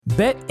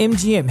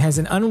BetMGM has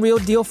an unreal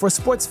deal for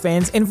sports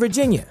fans in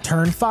Virginia.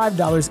 Turn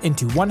 $5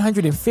 into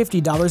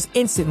 $150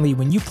 instantly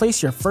when you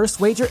place your first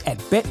wager at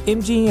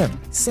BetMGM.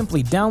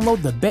 Simply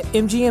download the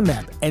BetMGM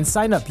app and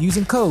sign up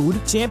using code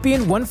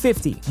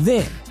Champion150.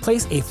 Then,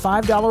 place a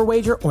 $5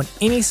 wager on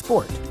any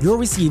sport. You'll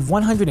receive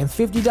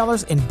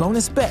 $150 in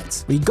bonus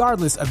bets,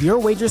 regardless of your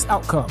wager's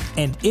outcome.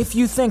 And if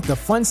you think the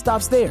fun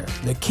stops there,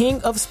 the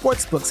King of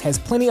Sportsbooks has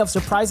plenty of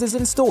surprises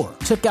in store.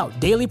 Check out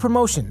daily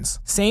promotions,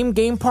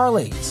 same-game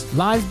parlays,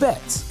 live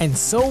bets, and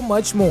so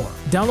much more.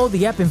 Download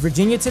the app in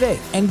Virginia today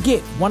and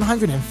get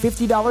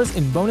 $150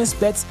 in bonus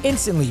bets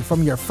instantly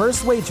from your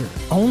first wager.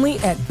 Only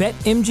at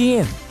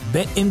BetMGM.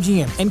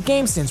 BetMGM and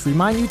GameSense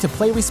remind you to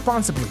play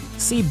responsibly.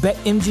 See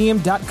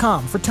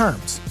BetMGM.com for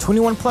terms.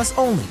 21 plus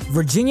only.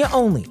 Virginia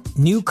only.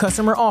 New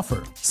customer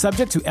offer.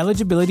 Subject to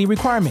eligibility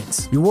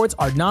requirements. Rewards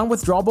are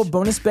non-withdrawable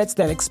bonus bets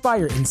that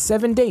expire in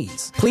 7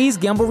 days. Please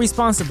gamble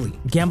responsibly.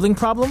 Gambling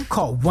problem?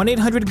 Call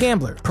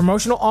 1-800-GAMBLER.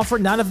 Promotional offer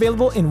not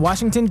available in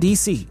Washington,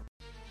 D.C.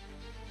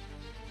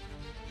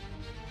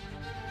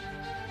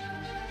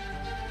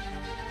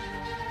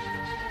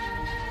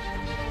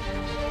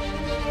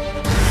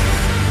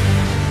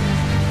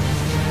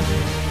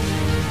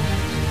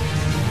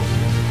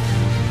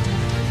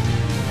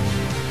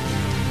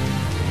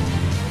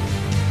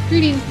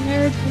 Greetings,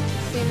 nerds.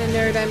 Being a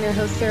nerd, I'm your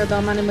host, Sarah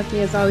Belmont, and with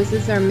me, as always,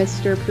 is our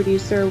Mr.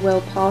 Producer,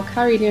 Will Polk.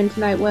 How are you doing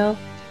tonight, Will?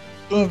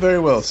 Doing very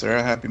well,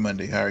 Sarah. Happy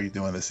Monday. How are you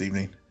doing this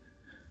evening?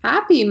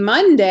 Happy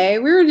Monday.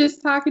 We were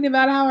just talking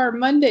about how our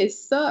Monday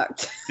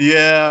sucked.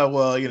 Yeah,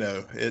 well, you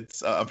know,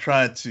 it's I'm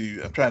trying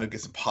to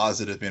get some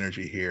positive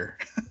energy here.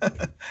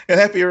 And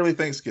happy early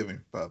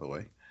Thanksgiving, by the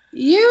way.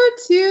 You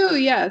too,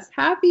 yes.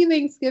 Happy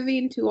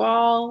Thanksgiving to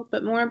all,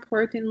 but more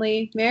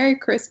importantly, Merry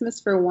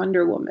Christmas for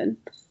Wonder Woman.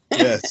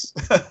 Yes.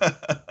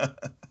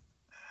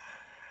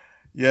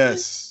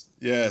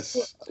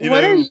 yes.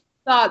 What are your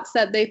thoughts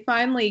that they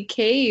finally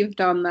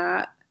caved on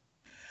that?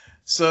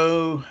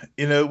 So,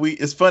 you know,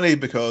 it's funny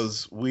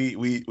because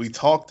we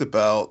talked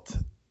about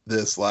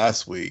this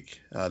last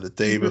week, the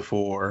day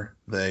before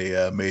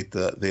they made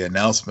the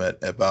announcement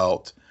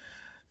about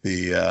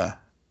the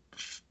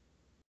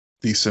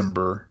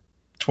December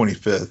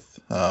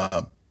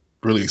 25th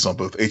release on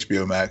both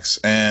HBO Max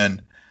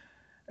and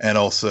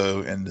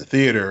also in the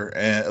theater,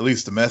 and at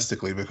least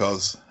domestically,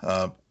 because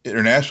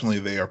internationally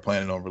they are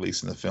planning on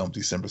releasing the film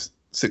December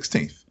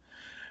 16th.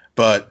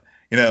 But,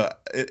 you know,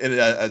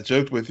 I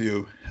joked with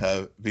you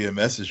via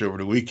message over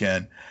the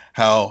weekend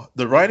how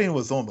the writing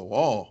was on the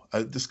wall.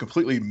 I just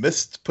completely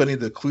missed putting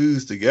the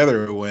clues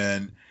together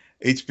when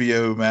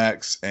HBO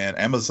Max and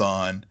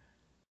Amazon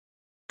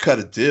cut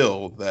a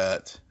deal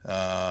that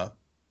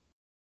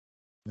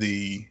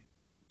the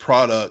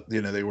product,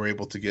 you know, they were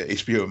able to get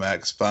HBO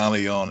Max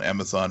finally on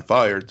Amazon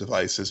Fire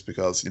devices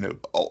because, you know,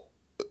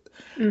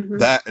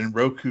 that and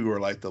Roku are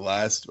like the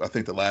last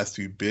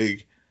two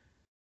big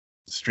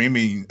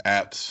streaming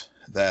apps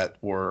that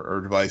were,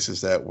 or devices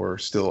that were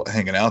still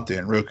hanging out there,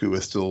 and Roku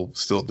is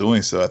still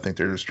doing so. I think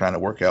they're just trying to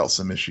work out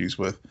some issues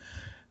with,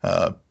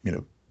 you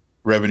know,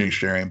 revenue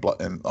sharing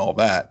and all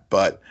that.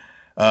 But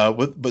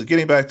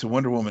getting back to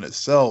Wonder Woman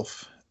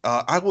itself,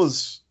 I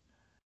was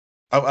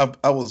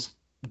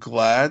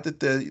glad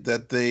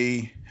that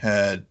they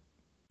had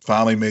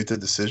finally made the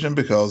decision,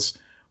 because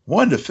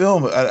one, the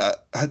film, I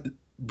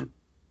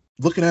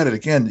looking at it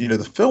again, you know,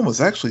 the film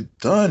was actually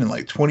done in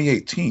like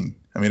 2018.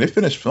 I mean, they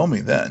finished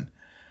filming then.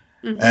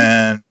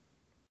 And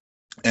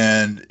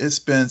it's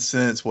been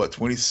since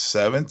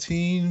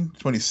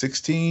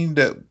 2016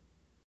 that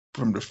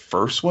from the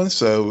first one.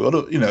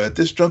 So, you know, at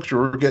this juncture,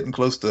 we're getting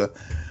close to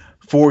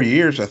 4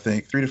 years, I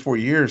think 3 to 4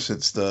 years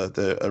since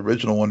the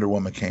original Wonder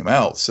Woman came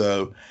out.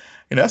 So,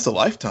 you know, that's a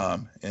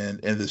lifetime in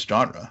this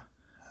genre.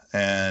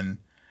 And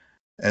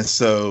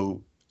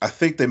so I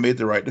think they made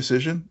the right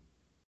decision,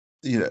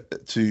 you know,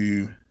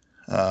 to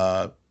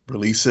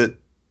release it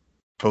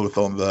both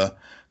on the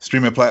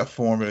streaming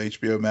platform at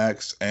HBO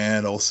Max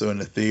and also in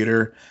the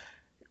theater.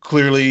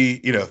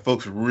 Clearly, you know,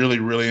 folks really,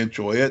 really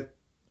enjoy it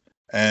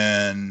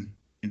and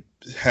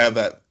have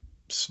that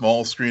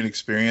small screen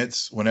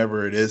experience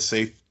whenever it is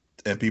safe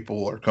and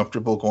people are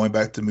comfortable going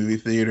back to movie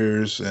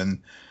theaters,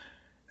 and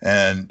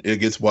it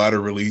gets wider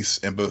release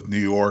in both New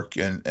York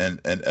and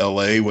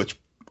LA, which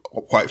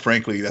quite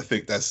frankly, I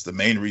think that's the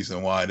main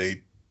reason why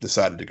they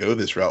decided to go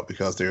this route,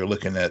 because they were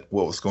looking at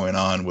what was going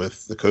on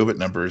with the COVID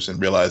numbers and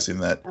realizing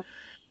that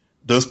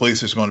those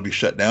places are going to be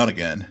shut down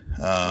again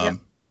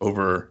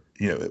over,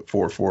 you know,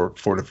 for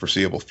the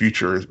foreseeable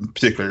future, in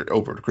particular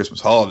over the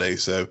Christmas holiday.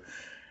 So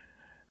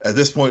at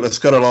this point, let's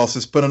cut our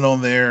losses, put it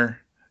on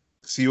there,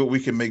 see what we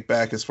can make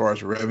back as far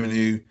as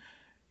revenue.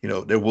 You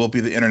know, there will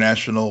be the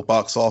international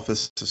box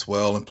office as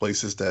well in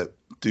places that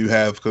do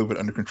have COVID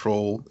under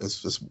control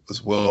as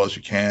well as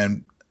you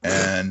can.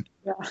 And,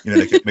 you know,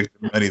 they can make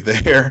the money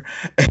there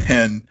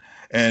and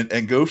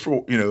go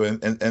for, you know,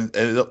 and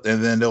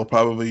then they'll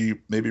probably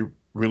maybe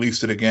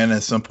release it again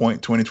at some point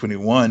in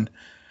 2021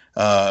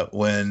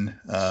 when,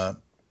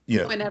 you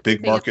know,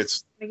 big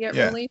markets. Get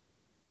released.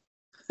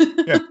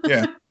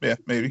 yeah,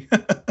 maybe.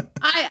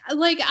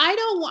 like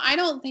I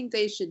don't think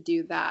they should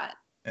do that.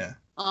 Yeah.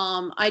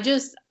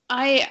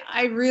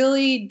 I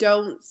really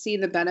don't see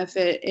the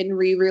benefit in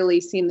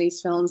re-releasing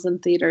these films in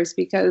theaters,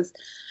 because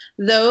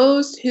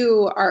those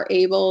who are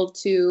able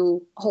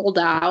to hold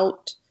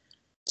out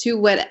to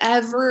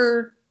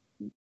whatever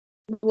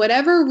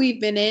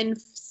we've been in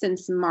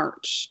since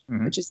March,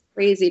 which is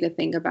crazy to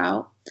think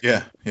about.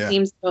 Yeah. It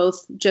seems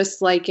both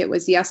just like it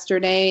was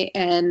yesterday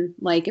and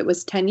like it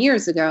was 10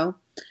 years ago.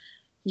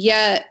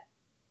 Yet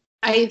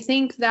I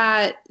think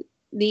that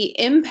the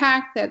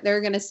impact that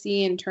they're going to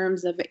see in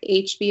terms of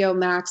HBO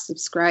Max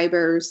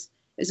subscribers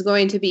is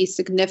going to be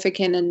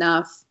significant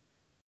enough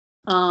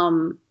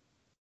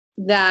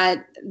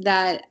that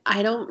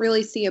I don't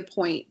really see a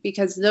point,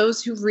 because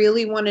those who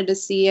really wanted to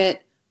see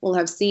it will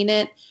have seen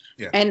it.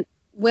 Yeah. And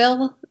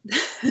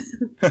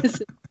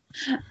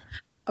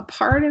a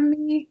part of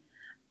me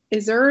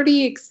is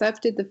already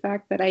accepted the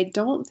fact that I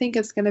don't think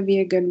it's going to be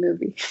a good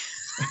movie.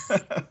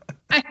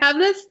 I have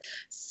this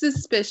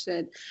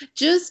suspicion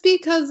just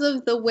because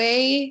of the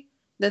way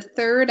the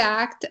third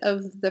act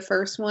of the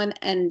first one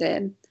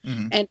ended.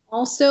 And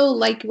also,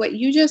 like what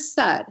you just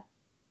said,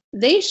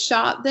 they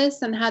shot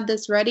this and had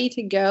this ready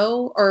to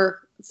go,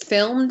 or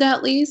filmed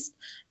at least,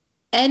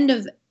 end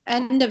of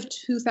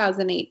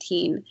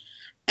 2018.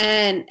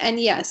 And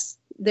yes,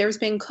 there's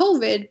been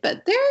COVID,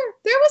 but there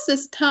was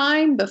this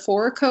time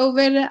before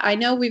COVID. I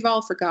know we've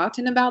all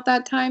forgotten about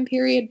that time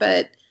period,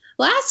 but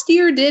last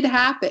year did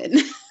happen.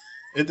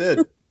 It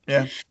did.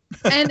 Yeah.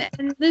 and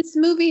this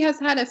movie has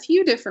had a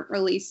few different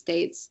release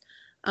dates.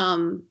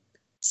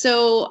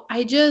 So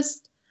I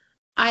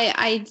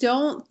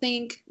don't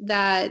think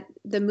that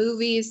the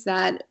movies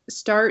that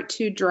start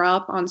to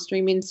drop on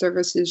streaming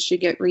services should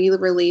get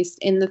re-released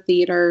in the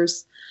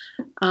theaters.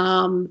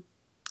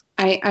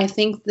 I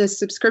think the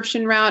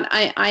subscription route,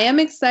 I am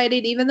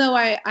excited, even though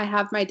I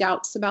have my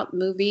doubts about the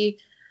movie.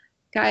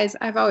 Guys,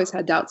 I've always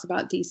had doubts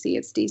about DC.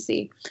 It's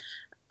DC.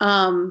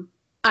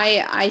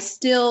 I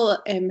still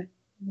am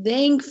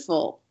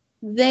thankful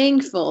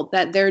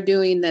that they're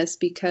doing this,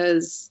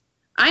 because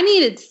I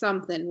needed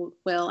something,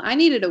 Will. I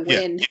needed a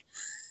win.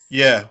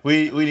 Yeah,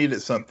 we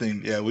needed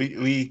something. Yeah,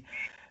 we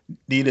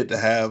needed to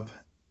have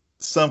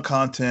some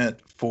content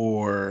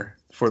for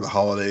the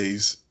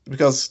holidays,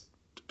 because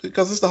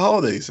it's the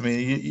holidays. I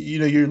mean, you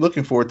know, you're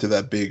looking forward to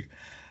that big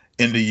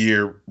end of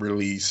year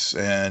release,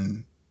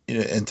 and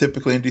and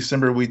typically in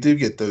December we do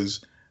get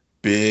those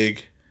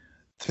big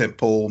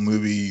tentpole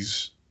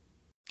movies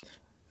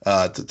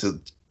to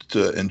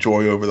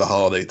enjoy over the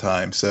holiday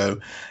time. So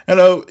I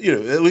know,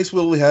 at least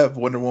we'll have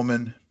Wonder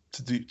Woman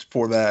to do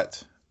for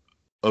that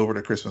over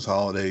the Christmas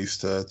holidays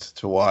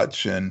to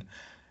watch, and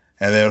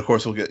then of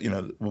course we'll get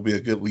will be a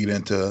good lead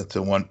into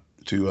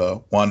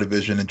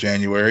WandaVision in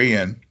January.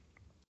 And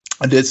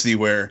I did see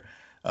where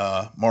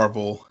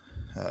Marvel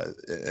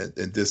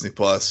and Disney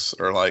Plus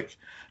are like,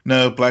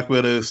 no, Black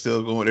Widow is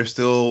still going. They're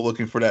still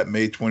looking for that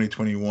May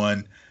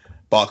 2021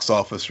 box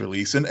office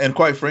release, and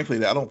quite frankly,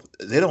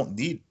 they don't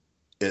need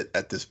it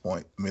at this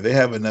point. I mean, they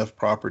have enough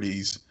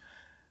properties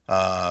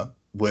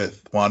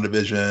with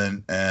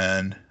WandaVision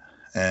and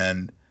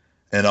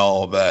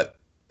all of that,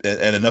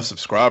 and enough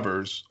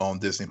subscribers on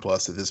Disney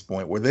Plus at this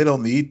point, where they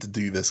don't need to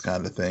do this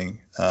kind of thing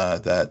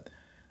that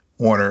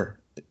Warner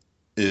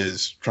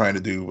is trying to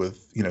do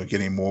with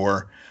getting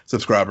more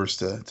subscribers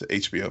to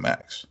HBO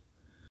Max.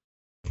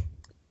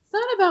 It's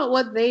not about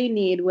what they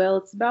need, Will.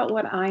 It's about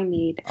what I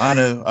need. I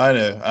know.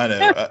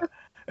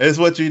 It's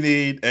what you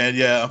need, and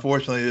yeah,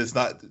 unfortunately, it's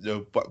not.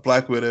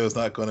 Black Widow is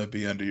not going to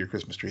be under your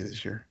Christmas tree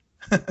this year.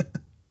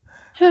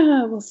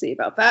 We'll see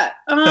about that.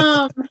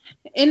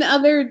 In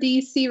other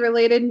DC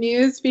related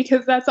news,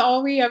 because that's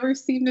all we ever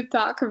seem to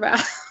talk about.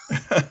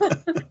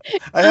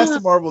 I have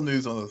some Marvel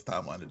news on this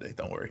timeline today.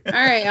 Don't worry. All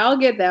right, I'll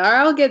get there.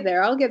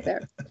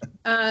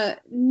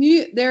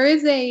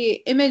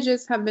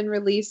 Images have been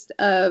released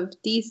of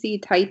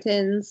DC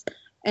Titans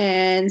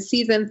and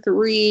season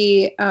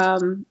 3,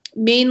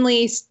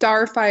 mainly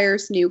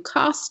Starfire's new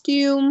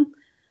costume.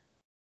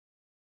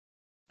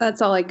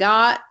 That's all I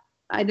got.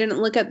 I didn't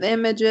look at the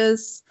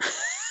images.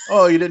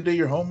 Oh, you didn't do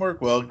your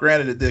homework? Well,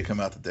 granted, it did come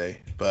out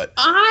today, but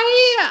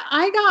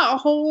I got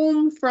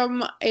home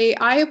from a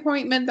eye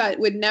appointment that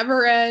would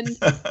never end,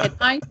 and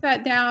I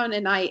sat down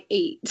and I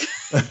ate,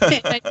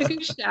 and I took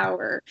a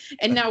shower,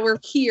 and now we're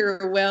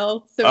here.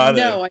 Well, so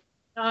no, I'm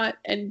not,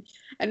 and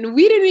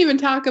we didn't even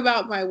talk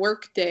about my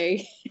work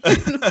day.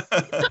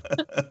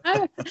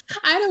 I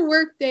had a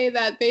work day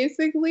that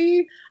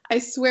basically, I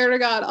swear to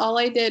God, all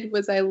I did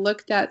was I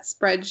looked at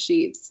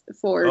spreadsheets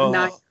for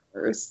 9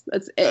 hours.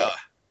 That's it.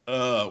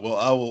 Well,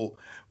 I will.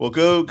 Well,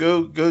 go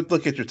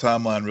look at your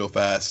timeline real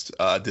fast.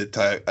 I did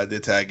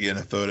tag in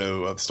a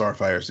photo of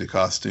Starfire's new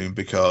costume,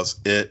 because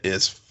it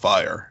is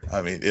fire.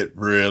 I mean, it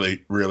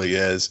really, really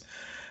is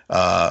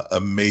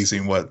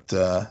amazing what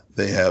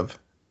they have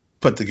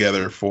put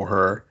together for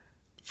her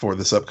for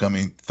this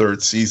upcoming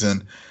third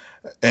season,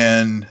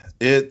 and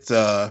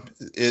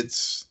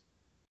it's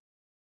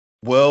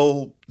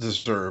well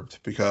deserved,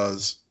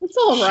 because it's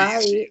all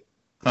right.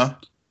 Huh?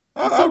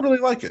 I really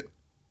like it.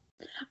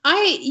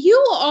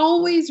 You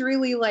always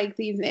really like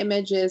these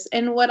images,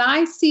 and what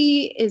I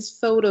see is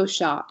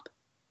Photoshop.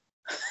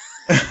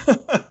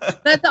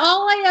 That's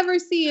all I ever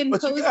see in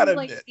poses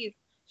like these.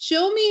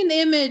 Show me an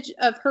image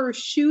of her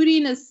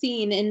shooting a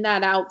scene in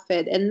that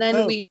outfit, and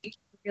then we can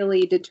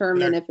really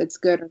determine if it's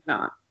good or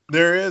not.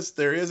 There is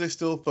a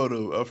still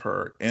photo of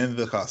her in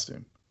the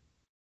costume.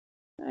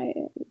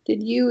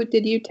 Did you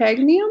tag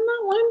me on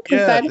that one?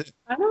 Because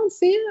I don't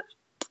see it.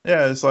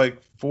 Yeah, it's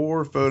like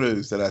 4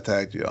 photos that I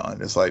tagged you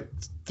on. It's like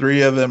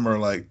 3 of them are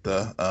like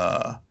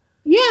the.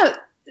 Yeah,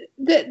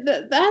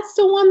 that's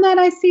the one that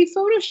I see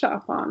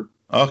Photoshop on.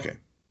 Okay.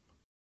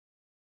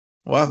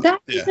 Well,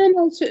 that's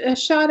even a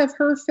shot of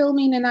her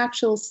filming an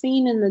actual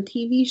scene in the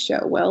TV show.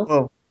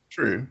 Well,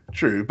 true,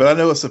 but I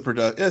know it's a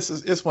production.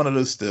 It's one of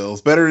those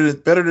stills. Better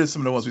than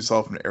some of the ones we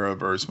saw from the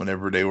Arrowverse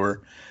whenever they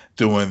were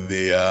doing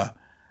the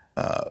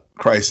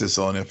Crisis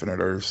on Infinite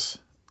Earths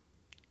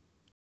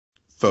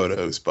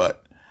photos.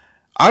 But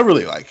I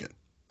really like it.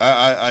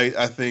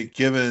 I think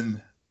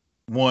given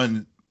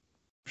one,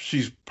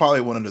 she's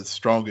probably one of the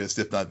strongest,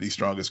 if not the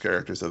strongest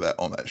characters of that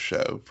on that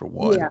show for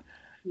one.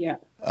 Yeah.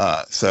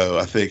 So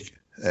I think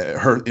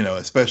her,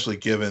 especially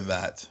given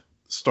that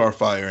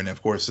Starfire, and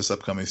of course this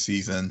upcoming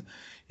season,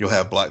 you'll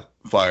have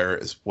Blackfire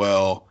as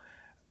well.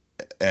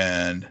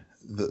 And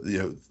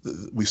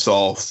we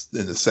saw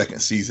in the second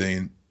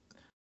season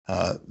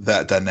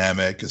that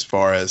dynamic as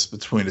far as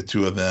between the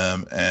two of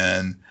them,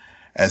 and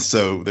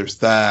so there's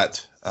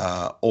that.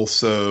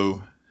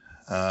 Also,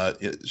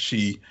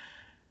 she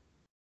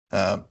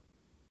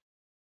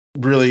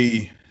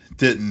really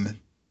didn't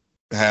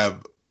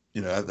have.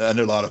 I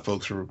know a lot of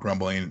folks were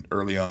grumbling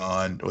early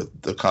on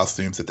with the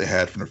costumes that they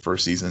had from the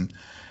first season.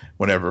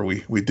 Whenever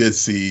we did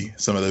see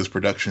some of those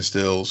production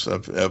stills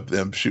of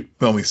them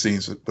filming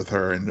scenes with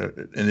her in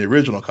the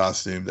original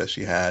costume that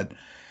she had.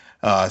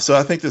 So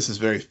I think this is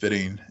very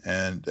fitting,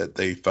 and that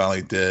they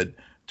finally did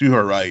do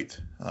her right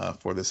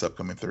for this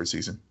upcoming 3rd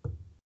season.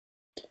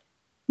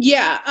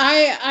 Yeah,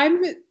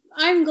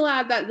 I'm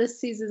glad that this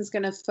season is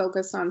going to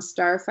focus on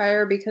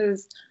Starfire,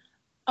 because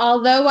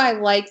although I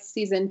liked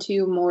season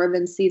 2 more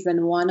than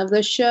season 1 of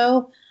the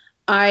show,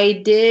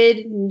 I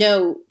did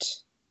note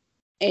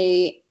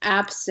a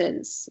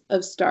absence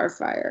of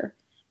Starfire,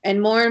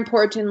 and more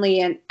importantly,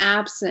 an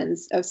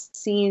absence of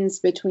scenes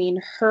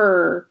between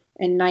her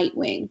and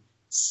Nightwing.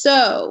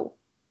 So,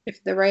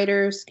 if the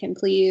writers can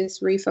please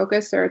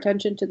refocus their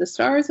attention to the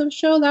stars of the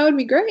show, that would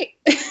be great.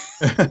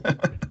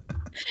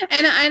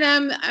 And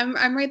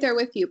I'm right there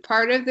with you.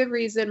 Part of the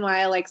reason why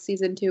I like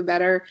season 2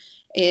 better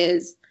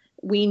is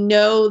we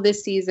know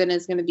this season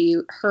is going to be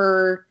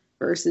her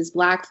versus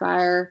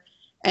Blackfire.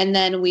 And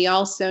then we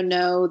also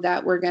know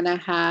that we're going to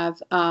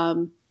have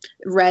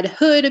Red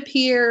Hood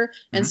appear.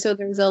 And so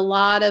there's a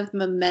lot of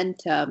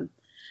momentum.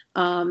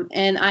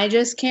 And I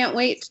just can't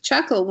wait to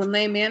chuckle when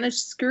they manage to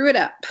screw it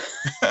up.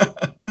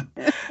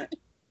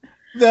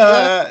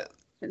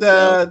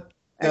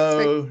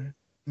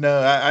 No,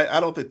 I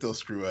don't think they'll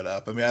screw it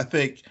up. I mean, I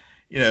think,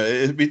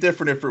 it'd be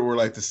different if it were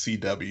like the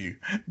CW.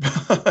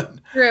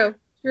 True.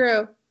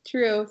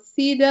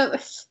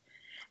 CW,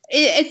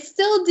 it's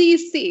still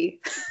DC.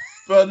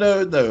 Well,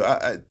 no.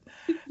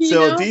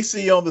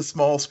 DC on the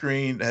small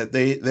screen,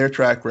 their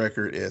track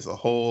record is a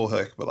whole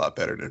heck of a lot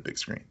better than a big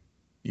screen.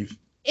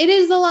 It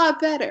is a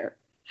lot better.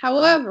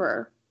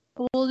 However,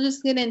 we'll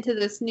just get into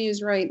this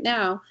news right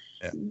now.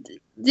 Yeah.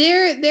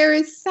 There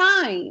is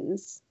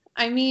signs.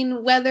 I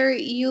mean, whether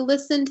you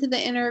listen to the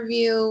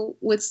interview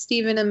with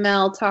Stephen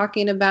Amell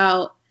talking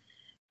about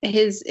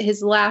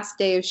his last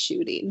day of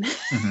shooting,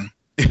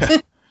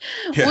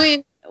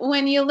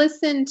 when you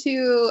listen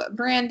to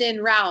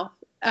Brandon Routh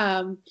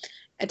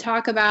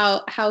talk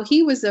about how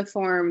he was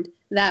informed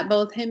that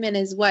both him and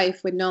his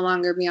wife would no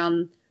longer be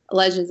on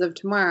Legends of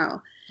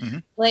Tomorrow,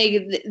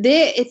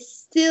 it's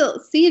still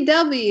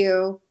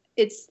CW.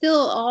 It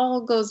still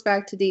all goes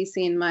back to DC,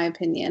 in my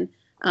opinion.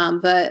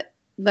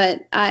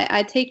 But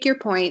I take your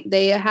point.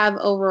 They have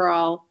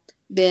overall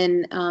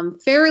been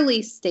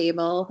fairly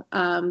stable.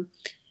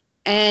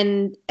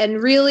 And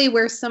really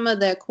where some of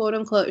the quote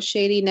unquote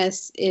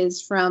shadiness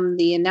is from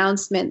the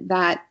announcement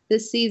that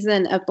this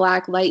season of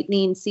Black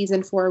Lightning,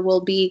 season 4,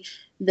 will be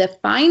the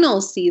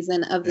final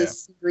season of the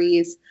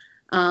series,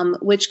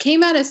 which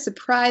came out as a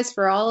surprise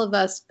for all of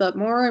us. But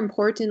more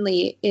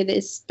importantly, it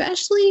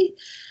especially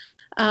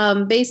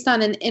based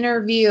on an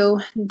interview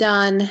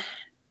done,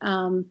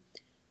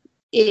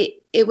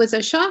 it was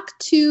a shock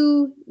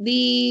to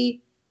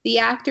the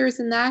actors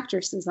and the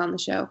actresses on the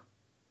show.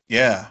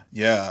 Yeah,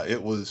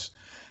 it was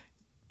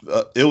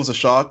a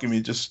shock. I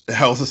mean,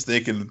 I was just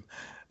thinking,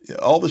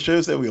 all the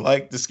shows that we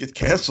like just get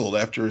canceled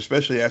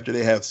especially after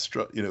they have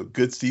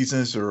good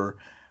seasons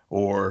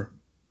or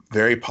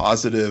very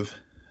positive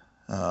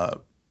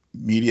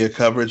media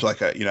coverage.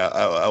 Like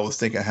I was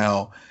thinking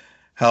how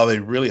they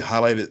really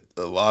highlighted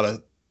a lot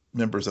of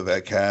members of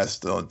that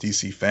cast on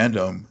DC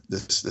Fandom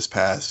this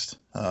past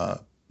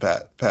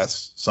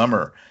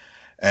summer,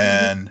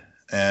 and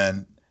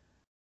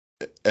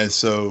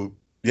so.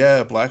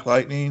 Yeah, Black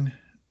Lightning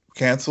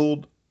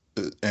canceled.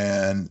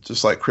 and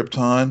just like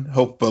Krypton,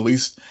 hope at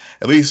least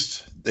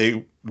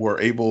they were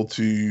able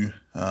to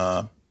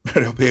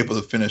they'll be able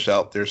to finish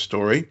out their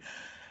story.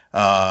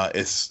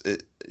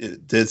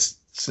 It did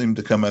seem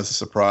to come as a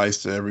surprise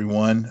to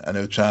everyone. I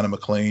know China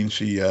McClain,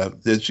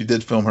 she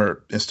did film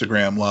her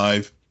Instagram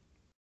live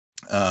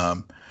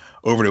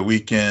over the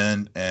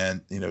weekend,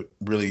 and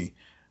really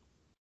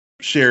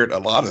shared a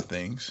lot of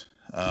things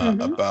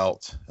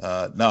about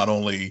not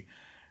only.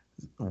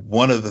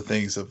 One of the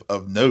things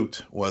of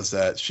note was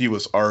that she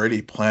was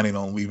already planning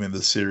on leaving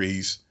the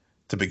series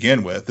to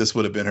begin with. This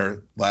would have been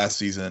her last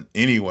season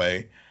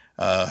anyway,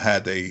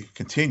 had they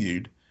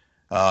continued,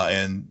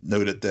 and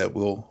noted that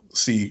we'll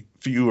see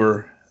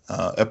fewer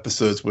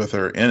episodes with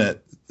her in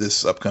it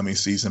this upcoming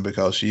season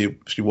because she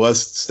was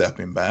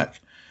stepping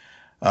back.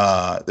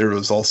 There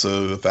was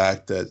also the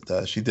fact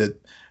that she did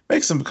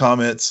make some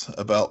comments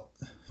about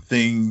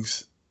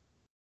things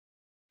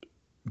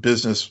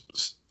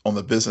on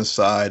the business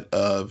side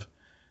of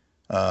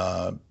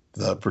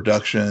the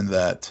production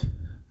that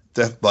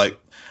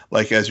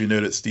like as you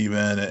noted,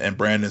 Stephen and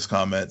Brandon's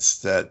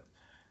comments, that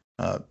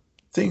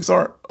things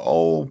aren't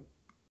all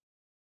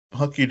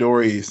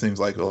hunky-dory. It seems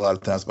like a lot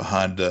of times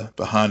behind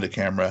the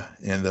camera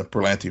in the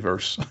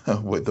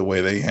Berlantiverse with the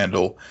way they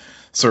handle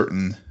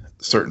certain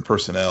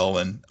personnel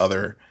and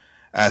other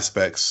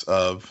aspects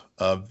of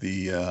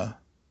the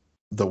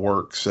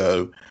work.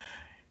 So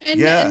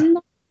and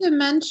not to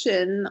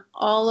mention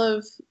all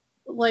of,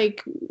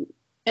 like,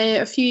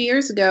 a few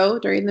years ago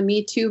during the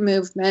Me Too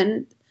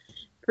movement,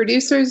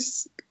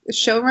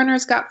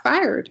 showrunners got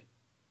fired.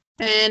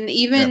 And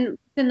even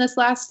in this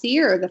last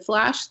year, The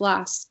Flash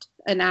lost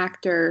an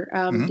actor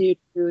due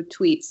to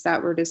tweets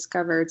that were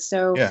discovered.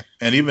 So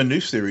and even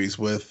new series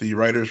with the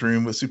writers'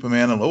 room with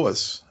Superman and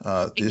Lois,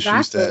 the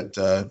issues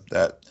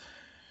that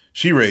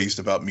she raised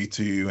about Me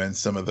Too and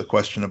some of the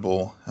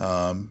questionable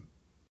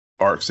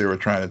arcs they were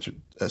trying to,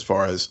 as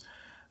far as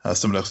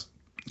some of the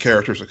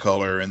characters of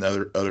color and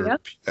other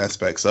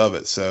aspects of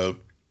it. So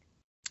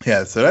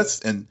so that's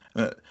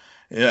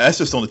that's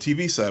just on the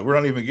TV side. We're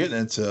not even getting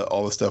into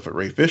all the stuff at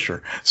Ray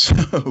Fisher.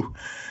 So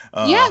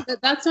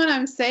that's what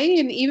I'm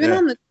saying. Even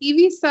on the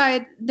TV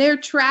side, their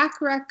track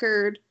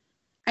record,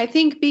 I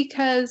think,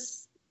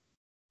 because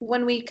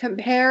when we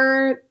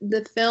compare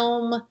the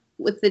film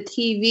with the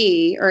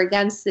TV or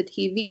against the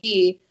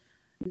TV,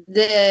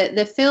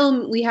 the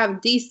film, we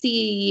have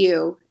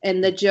DCEU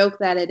and the joke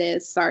that it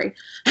is. Sorry.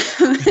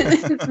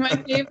 It's my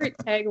favorite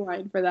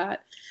tagline for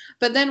that.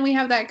 But then we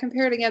have that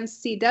compared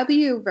against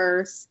CW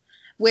verse,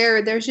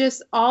 where there's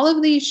just all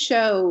of these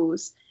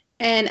shows,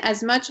 and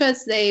as much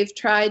as they've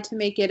tried to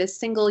make it a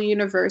single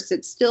universe,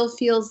 it still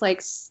feels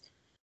like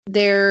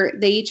they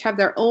each have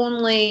their own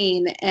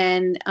lane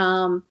and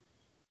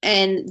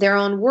their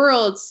own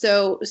world.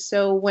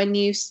 So when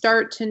you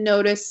start to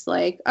notice,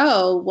 like,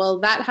 oh, well,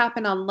 that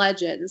happened on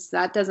Legends,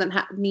 that doesn't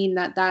mean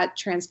that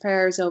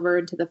transpires over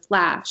into the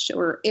Flash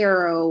or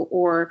Arrow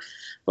or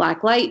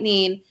Black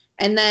Lightning.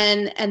 And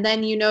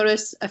then you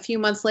notice a few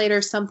months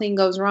later something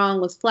goes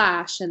wrong with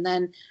Flash, and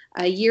then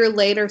a year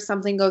later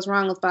something goes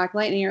wrong with Black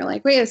Lightning. You're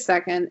like, wait a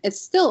second, it's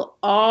still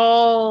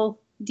all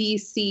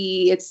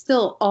DC. It's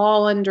still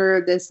all under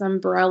this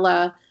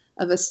umbrella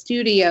of a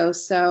studio.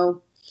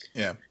 So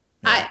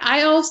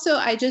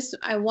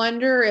I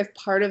wonder if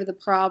part of the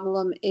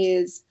problem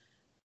is,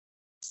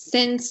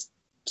 since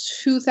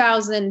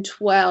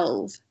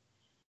 2012,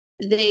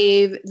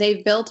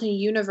 they've built a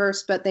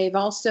universe, but they've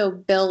also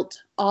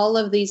built all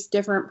of these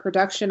different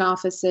production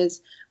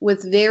offices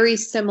with very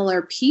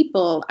similar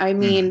people. I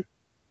mean,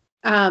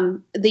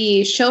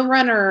 the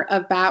showrunner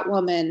of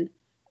Batwoman,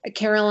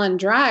 Carolyn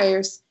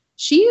Dries,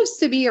 she used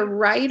to be a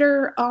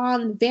writer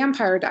on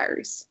Vampire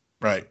Diaries.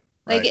 Right.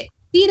 Like,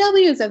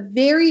 CW is a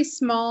very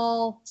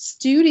small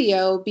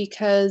studio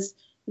because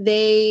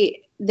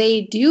they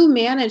do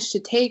manage to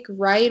take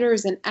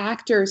writers and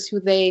actors who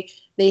they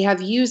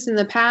have used in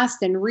the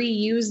past and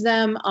reuse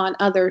them on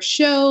other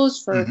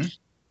shows for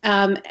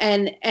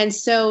and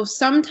so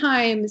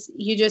sometimes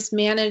you just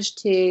manage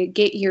to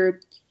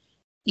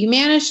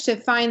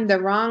find the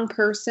wrong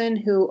person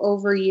who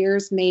over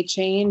years may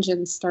change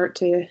and start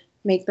to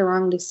make the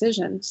wrong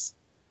decisions.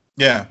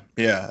 Yeah.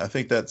 I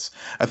think that's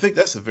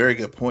a very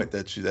good point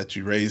that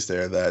you raised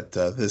there, that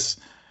the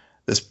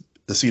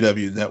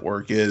CW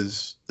network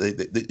is, they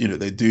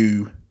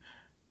do,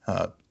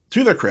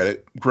 to their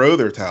credit, grow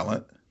their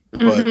talent,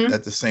 but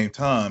at the same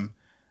time,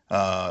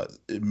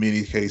 in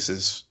many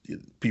cases,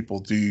 people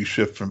do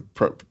shift from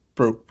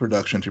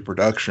production to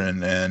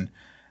production, and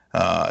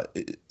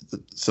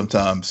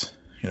sometimes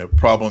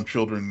problem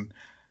children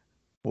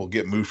will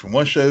get moved from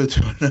one show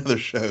to another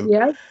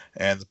show,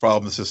 and the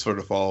problems just sort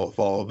of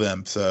follow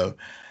them. So,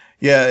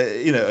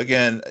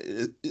 again,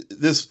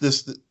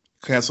 this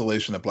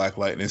cancellation of Black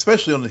Lightning,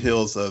 especially on the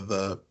heels of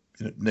the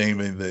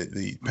naming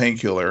the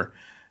Painkiller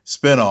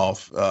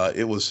spinoff,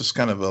 it was just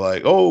kind of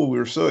like, oh, we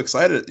were so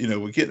excited,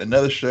 we're getting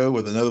another show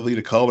with another lead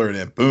of color, and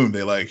then boom,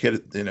 they like hit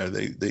it,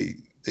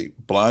 they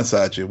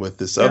blindside you with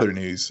this other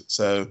news.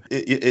 So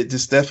it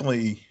just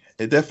definitely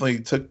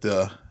took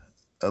the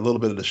a little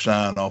bit of the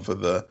shine off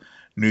of the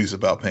news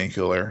about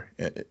Painkiller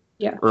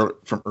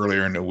from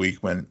earlier in the week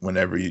when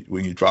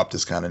you drop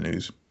this kind of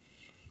news.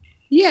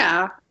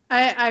 Yeah.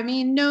 I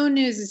mean, no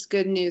news is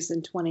good news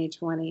in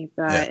 2020,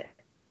 but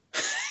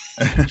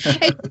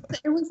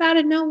it was out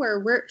of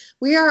nowhere.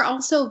 We are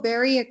also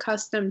very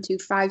accustomed to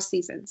 5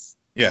 seasons.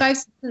 Yeah. 5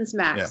 seasons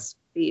max.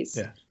 These.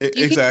 Yeah.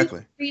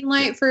 Exactly. Green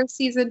light for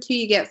season 2,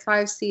 you get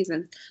 5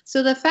 seasons.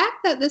 So the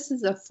fact that this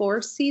is a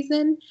 4th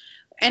season,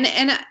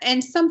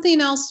 and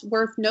something else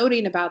worth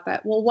noting about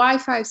that. Well, why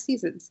 5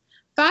 seasons?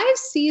 5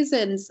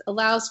 seasons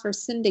allows for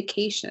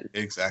syndication.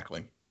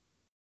 Exactly.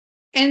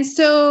 And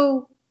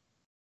so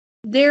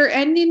they're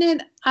ending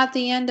it at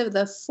the end of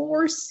the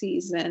 4th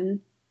season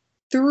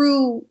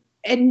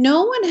and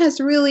no one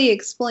has really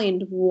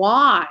explained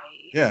why.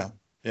 Yeah.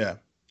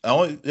 I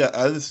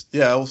was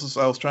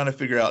trying to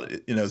figure out,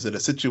 is it a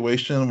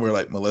situation where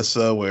like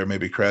Melissa, where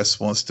maybe Cress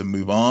wants to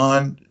move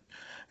on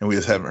and we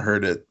just haven't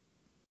heard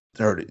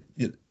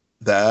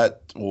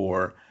that,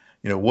 or,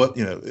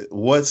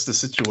 what's the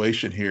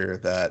situation here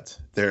that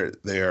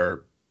they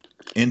are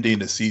ending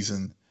the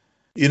season,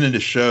 ending the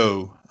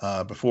show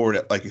before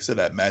that, like you said,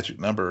 that magic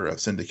number of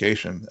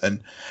syndication.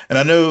 And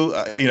I know,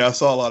 I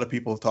saw a lot of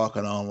people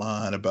talking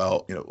online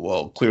about,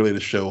 well, clearly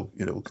the show,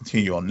 will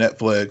continue on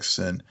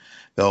Netflix and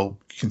they'll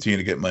continue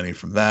to get money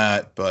from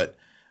that. But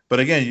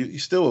again, you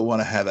still would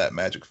want to have that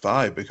magic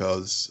 5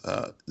 because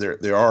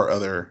there are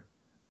other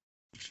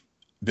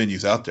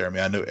venues out there. I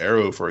mean, I know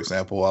Arrow, for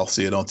example, I'll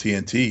see it on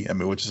TNT. I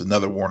mean, which is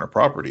another Warner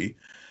property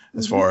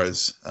as far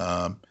as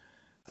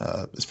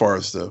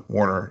the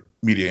Warner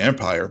Media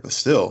Empire, but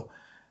still,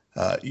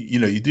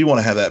 you do want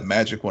to have that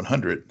magic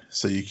 100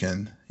 so you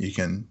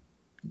can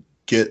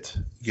get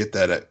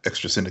that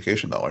extra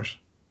syndication dollars.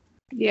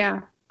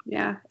 Yeah.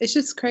 It's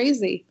just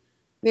crazy.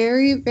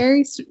 Very,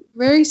 very,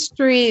 very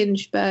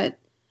strange, but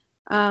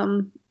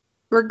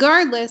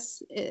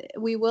regardless,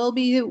 we will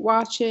be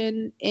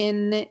watching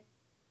in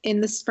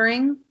the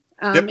spring.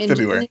 In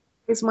February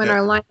is when our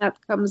lineup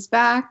comes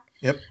back.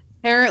 Yep.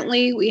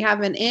 Apparently, we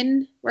have an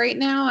in right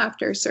now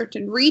after a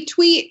certain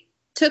retweet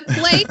took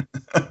place.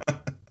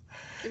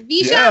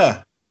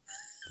 Yeah,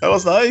 that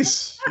was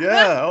nice.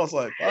 Yeah, I was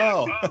like,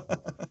 wow.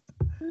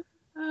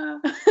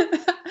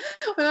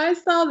 When I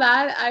saw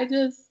that,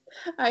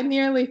 I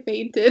nearly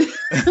fainted.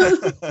 I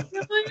was like,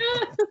 oh my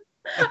God.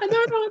 I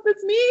don't know what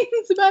this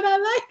means, but I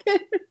like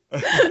it.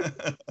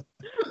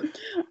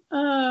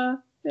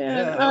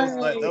 That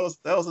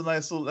was a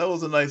nice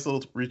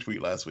little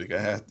retweet last week.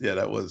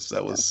 That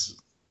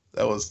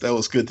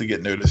was good to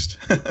get noticed.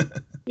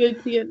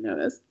 Good to get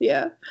noticed.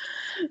 Yeah.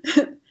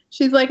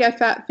 She's like, I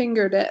fat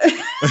fingered it.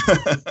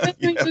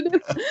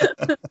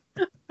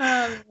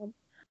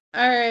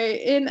 All right.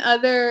 In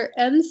other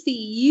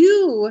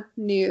MCU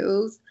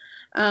news,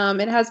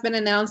 it has been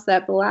announced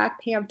that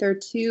Black Panther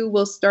 2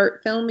 will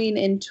start filming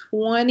in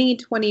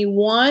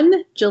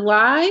 2021,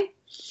 July.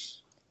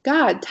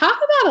 God, talk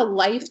about a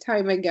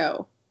lifetime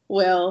ago,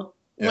 Will,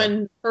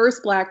 when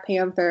first Black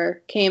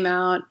Panther came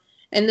out.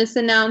 And this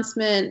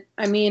announcement,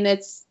 I mean,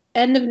 it's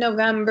end of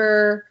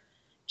November.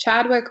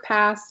 Chadwick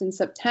passed in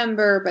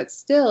September, but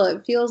still,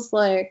 it feels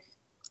like,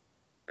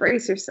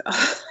 brace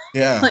yourself.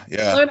 Yeah,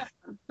 Slow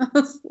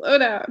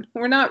down.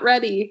 We're not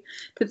ready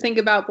to think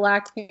about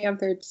Black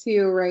Panther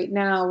 2 right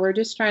now. We're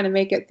just trying to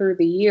make it through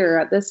the year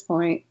at this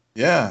point.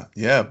 Yeah,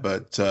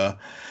 but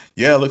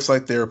it looks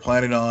like they're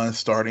planning on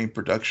starting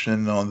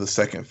production on the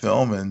second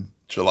film in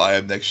July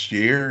of next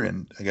year,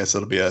 and I guess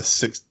it'll be a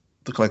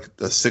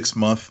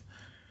 6-month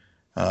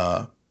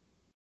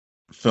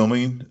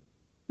filming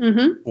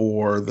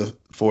for the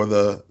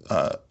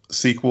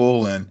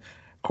sequel, and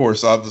of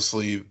course,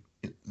 obviously,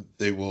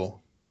 they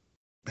will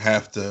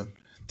have to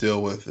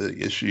deal with the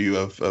issue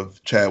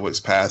of Chadwick's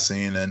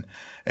passing,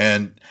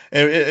 and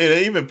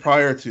even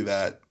prior to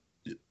that,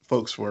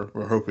 folks were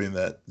hoping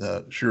that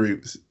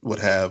Shuri would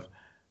have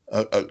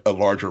a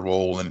larger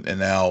role, and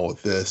now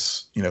with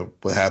this,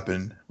 what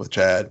happened with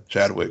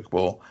Chadwick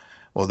will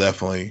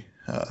definitely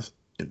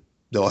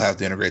they'll have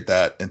to integrate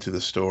that into the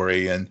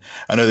story. And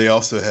I know they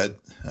also had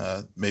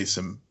made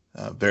some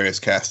various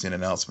casting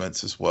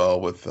announcements as well,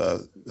 with I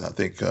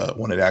think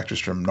one of the actors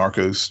from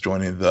Narcos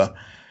joining the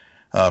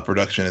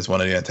production as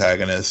one of the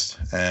antagonists,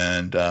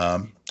 and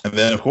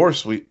then of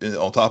course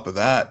on top of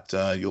that,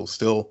 you'll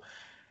still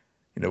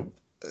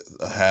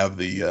have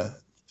the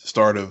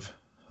start of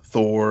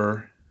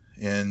Thor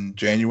in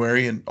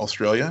January in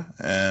Australia,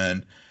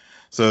 and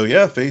so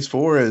Phase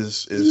 4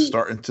 is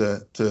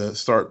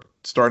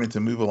starting to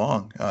move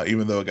along,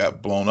 even though it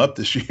got blown up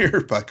this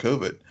year by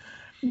COVID.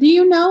 Do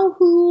you know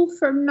who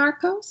from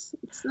Narcos?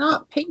 It's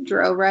not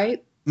Pedro,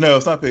 right? No,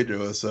 it's not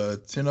Pedro. It's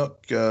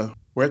Tinoch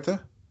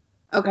Huerta.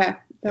 Okay,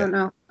 don't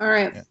know. All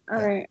right.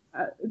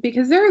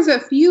 Because there's a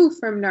few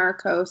from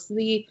Narcos.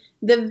 The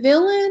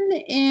villain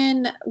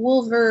in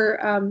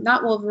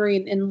not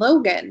Wolverine, in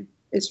Logan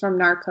is from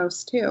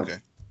Narcos too. Okay.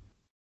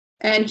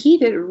 And he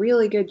did a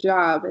really good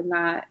job in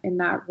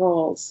that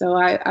role. So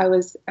I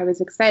was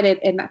excited,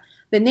 and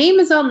the name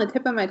is on the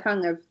tip of my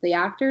tongue of the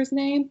actor's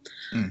name.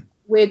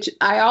 which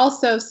I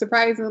also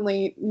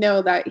surprisingly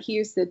know that he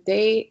used to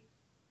date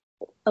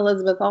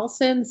Elizabeth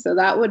Olsen, so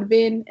that would have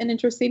been an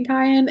interesting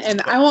tie-in.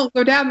 And I won't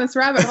go down this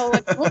rabbit hole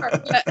anymore,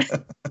 but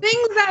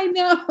things I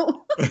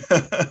know.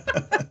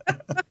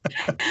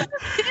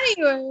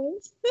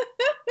 Anyways.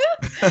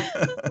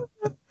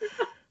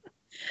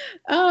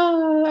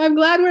 I'm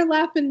glad we're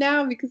laughing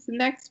now because the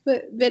next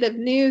bit of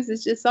news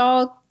is just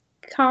all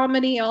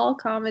comedy.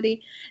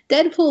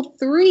 Deadpool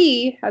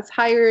 3 has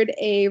hired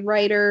a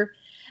writer.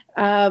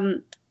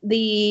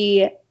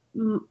 The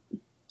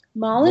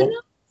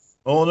Molyneux?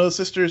 Molyneux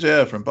sisters,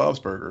 yeah, from Bob's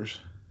Burgers.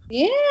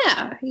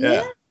 Yeah.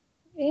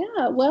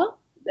 Well,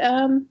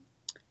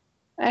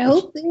 I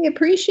hope they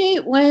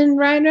appreciate when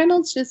Ryan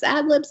Reynolds just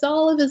ad-libs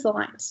all of his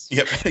lines.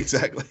 Yep,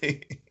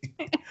 exactly.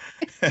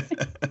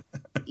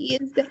 He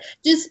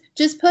is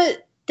just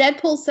put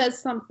Deadpool says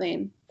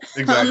something.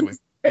 Exactly.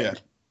 Yeah.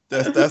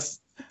 That's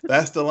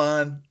the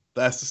line.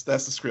 That's the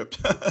script.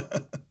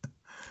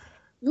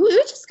 We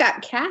just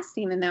got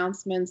casting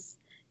announcements.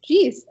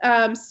 Jeez.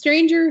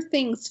 Stranger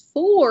Things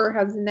 4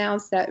 has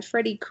announced that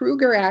Freddy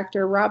Krueger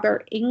actor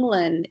Robert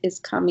Englund is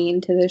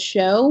coming to the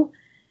show.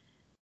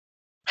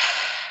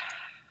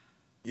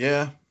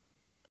 Yeah.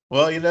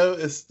 Well,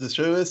 the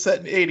show is set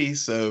in the 80s,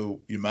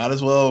 so you might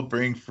as well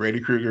bring Freddy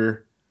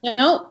Krueger.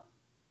 No,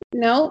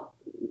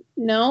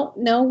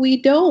 we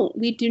don't.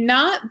 We do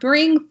not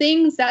bring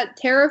things that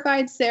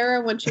terrified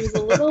Sarah when she was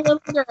a little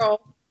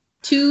girl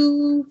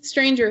to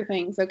Stranger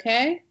Things,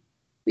 okay?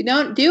 We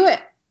don't do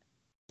it.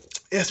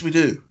 Yes, we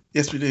do.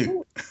 I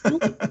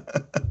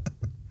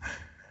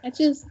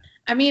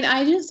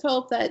just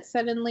hope that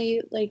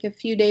suddenly, like a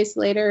few days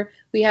later,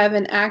 we have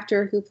an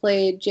actor who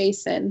played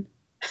Jason.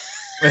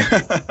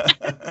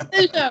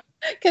 Because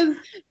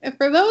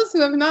for those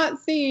who have not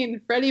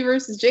seen Freddy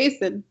vs.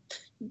 Jason,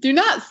 do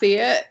not see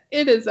it.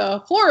 It is a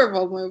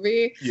horrible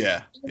movie.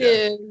 Yeah. It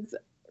is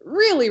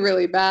really,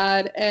 really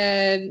bad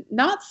and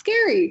not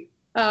scary.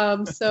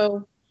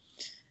 So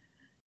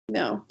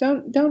no,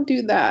 don't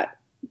do that.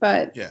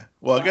 But yeah.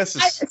 Well, I guess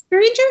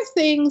Stranger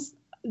Things,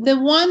 the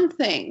one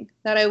thing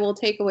that I will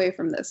take away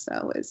from this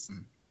though is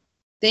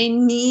they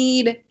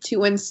need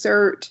to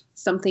insert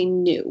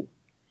something new.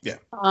 Yeah.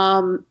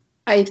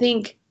 I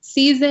think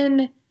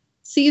season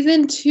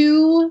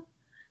 2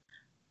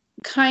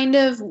 kind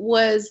of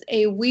was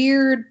a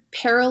weird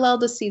parallel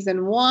to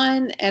season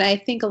 1, and I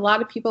think a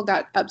lot of people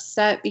got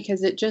upset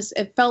because it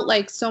felt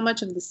like so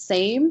much of the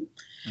same.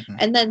 Mm-hmm.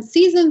 And then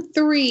season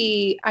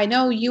 3, I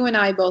know you and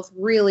I both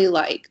really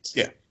liked.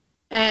 Yeah.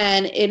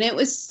 And it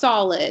was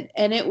solid,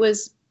 and it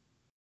was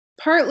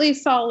partly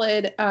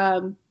solid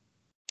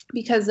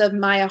because of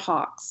Maya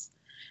Hawke's.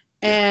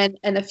 And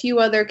a few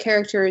other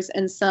characters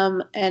and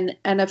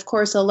of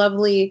course a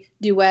lovely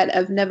duet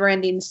of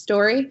Neverending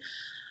Story.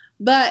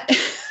 But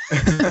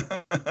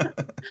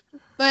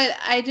but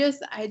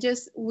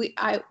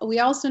we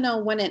also know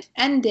when it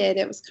ended,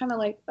 it was kind of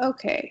like,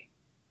 okay,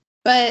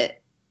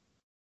 but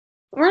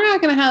we're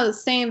not going to have the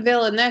same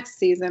villain next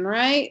season,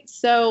 right?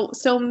 So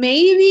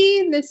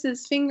maybe this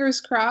is fingers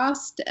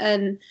crossed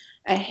and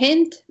a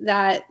hint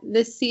that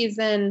this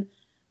season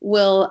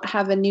will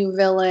have a new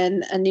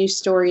villain, a new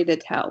story to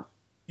tell.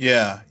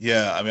 Yeah.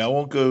 I mean, I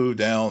won't go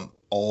down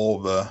all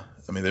the.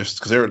 I mean, there's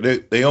because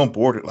they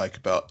onboarded like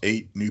about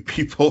 8 new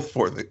people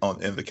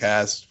in the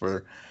cast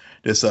for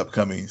this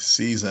upcoming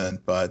season.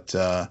 But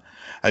I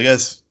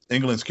guess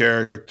England's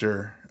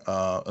character,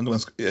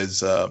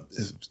 his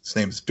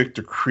name is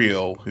Victor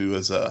Creel, who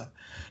is a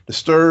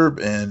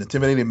disturbed and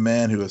intimidating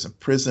man who was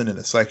imprisoned in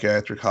a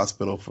psychiatric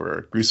hospital for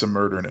a gruesome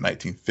murder in the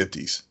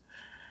 1950s.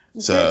 Okay.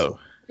 So,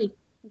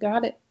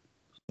 got it.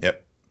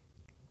 Yep.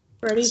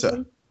 Ready?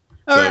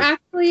 Or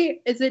actually,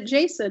 is it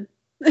Jason?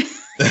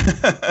 Is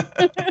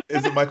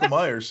it Michael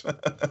Myers?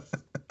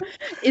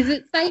 Is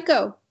it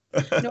Psycho?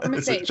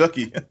 Is it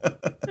Chucky?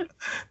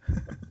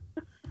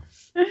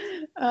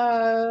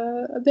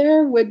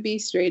 There would be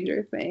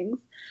stranger things.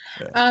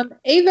 Yeah.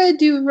 Ava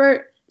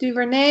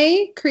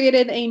DuVernay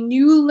created a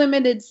new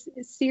limited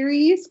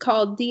series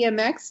called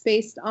DMX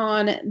based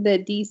on the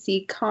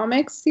DC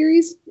Comics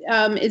series.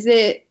 Has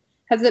it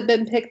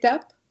been picked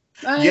up?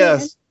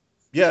 Yes.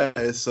 Yeah,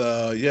 it's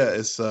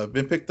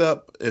been picked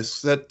up. It's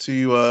set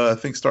to I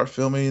think start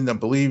filming, I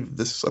believe,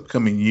 this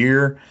upcoming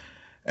year,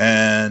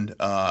 and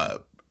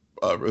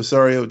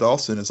Rosario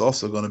Dawson is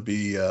also going to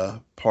be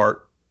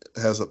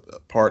has a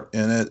part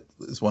in it.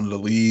 Is one of the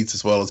leads,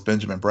 as well as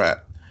Benjamin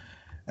Bratt,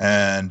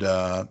 and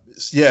so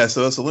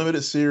it's a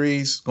limited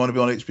series going to be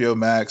on HBO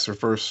Max. Her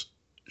first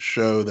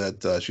show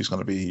that she's going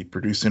to be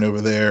producing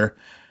over there,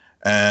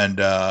 and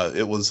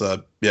it was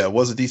a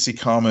DC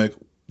comic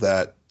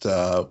that.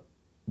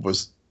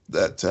 Was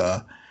that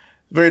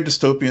very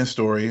dystopian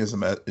story as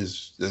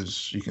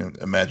you can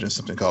imagine,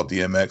 something called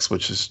DMX,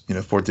 which is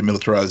for a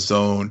demilitarized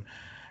zone,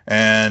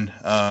 and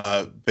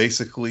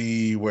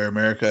basically where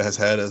America has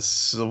had a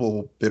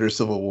bitter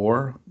civil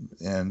war,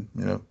 and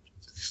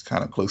it's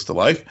kind of close to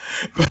life,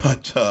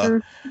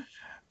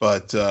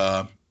 but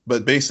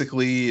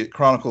basically it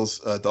chronicles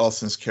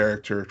Dawson's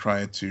character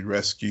trying to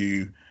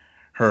rescue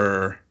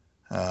her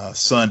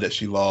son that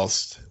she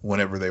lost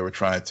whenever they were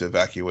trying to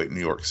evacuate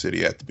New York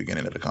City at the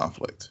beginning of the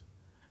conflict.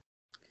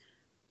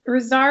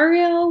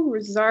 Rosario.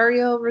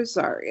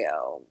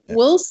 Yeah.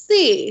 We'll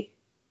see.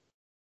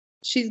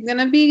 She's going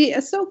to be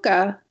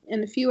Ahsoka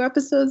in a few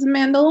episodes of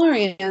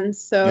Mandalorian.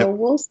 So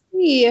We'll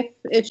see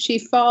if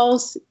she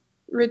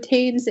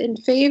retains in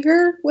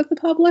favor with the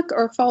public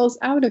or falls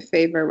out of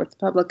favor with the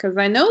public. Because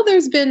I know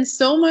there's been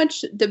so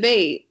much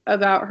debate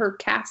about her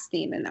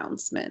casting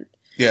announcement.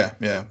 Yeah.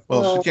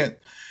 Well,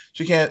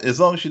 she can't, as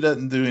long as she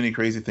doesn't do any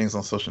crazy things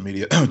on social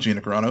media,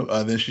 Gina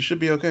Carano, then she should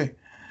be okay.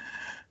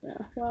 Yeah,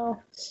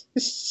 well.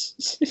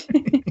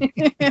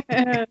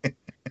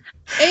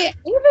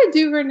 Ava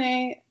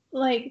DuVernay,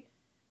 like,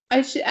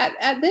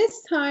 at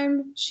this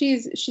time,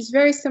 she's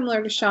very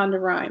similar to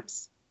Shonda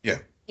Rhimes. Yeah.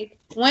 Like,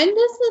 when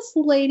does this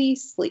lady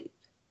sleep?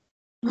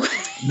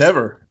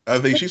 Never. I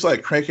think she's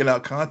like cranking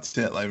out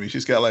content. I mean,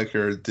 she's got like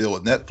her deal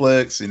with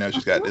Netflix.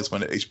 She's got this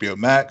one at HBO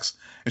Max,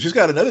 and she's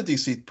got another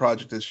DC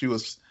project that she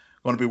was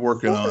going to be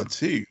working on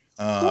too.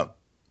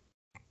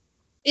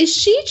 Is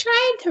she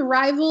trying to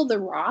rival The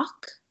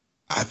Rock?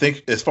 I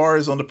think as far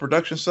as on the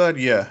production side,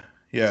 yeah,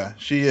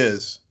 she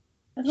is.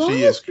 As long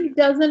as she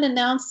doesn't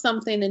announce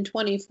something in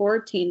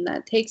 2014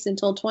 that takes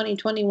until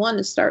 2021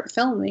 to start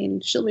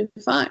filming, she'll be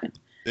fine.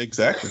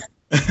 Exactly.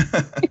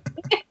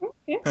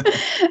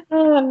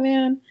 Oh,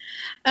 man.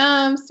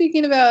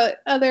 Speaking about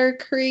other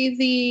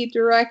crazy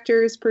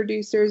directors,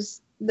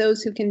 producers,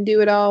 those who can do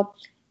it all,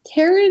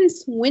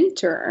 Terrence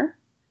Winter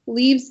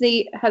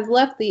has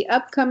left the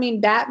upcoming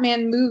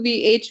Batman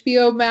movie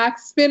HBO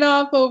Max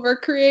spinoff over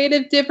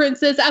creative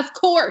differences. Of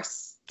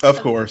course.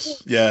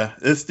 Yeah.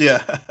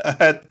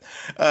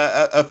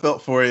 I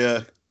felt for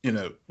you.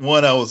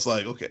 One, I was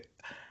like, okay,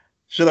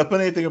 should I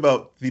put anything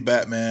about the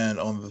Batman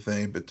on the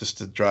thing, but just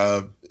to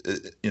drive,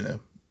 the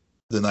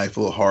knife a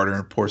little harder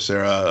and pour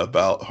Sarah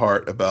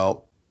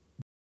about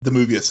the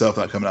movie itself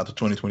not coming out to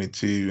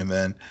 2022. And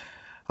then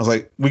I was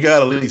like, we got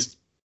to at least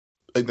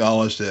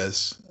acknowledge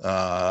this,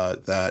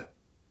 that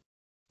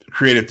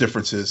creative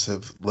differences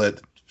have led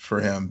for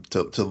him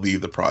to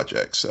leave the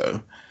project.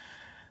 So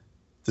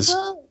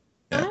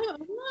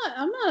I'm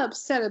not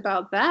upset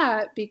about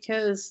that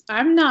because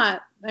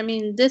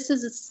this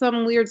is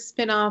some weird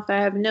spinoff.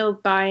 I have no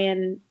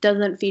buy-in,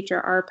 doesn't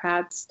feature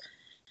RPATs.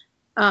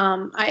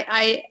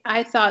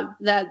 I thought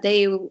that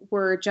they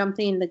were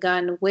jumping the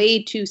gun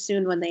way too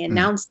soon when they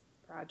announced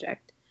the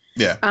project.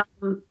 Yeah.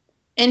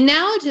 And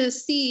now to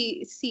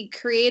see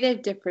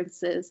creative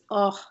differences.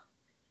 Oh,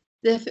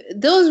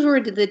 those were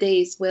the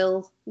days,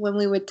 Will, when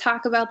we would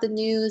talk about the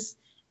news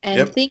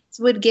and things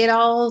would get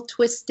all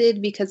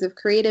twisted because of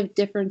creative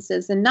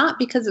differences and not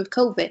because of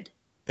COVID.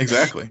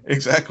 Exactly.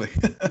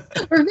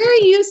 We're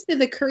very used to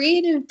the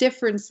creative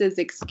differences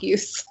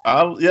excuse.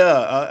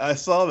 I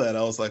saw that.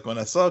 I was like, when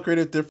I saw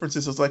creative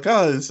differences, I was like,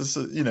 oh, this is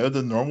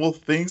the normal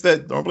things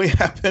that normally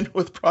happen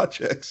with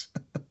projects.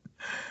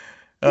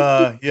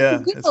 As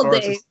far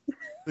as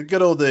the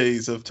good old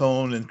days of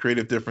tone and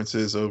creative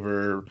differences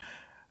over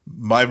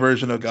my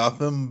version of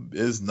Gotham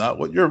is not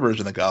what your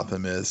version of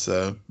Gotham is.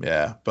 So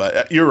yeah,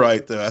 but you're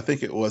right though. I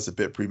think it was a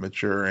bit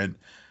premature and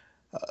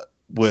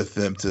with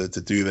them to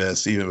do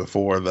this even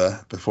before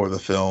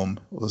the film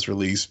was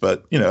released.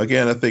 But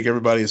again, I think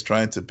everybody is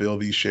trying to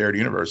build these shared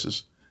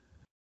universes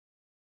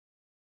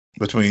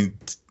between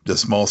the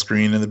small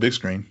screen and the big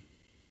screen.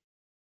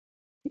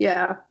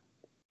 Yeah,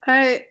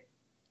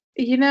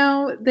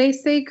 they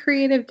say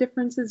creative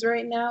differences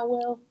right now,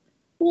 Will.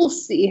 We'll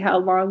see how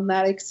long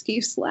that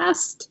excuse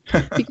lasts.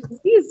 Because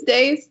these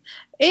days,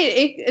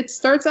 it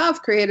starts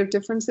off creative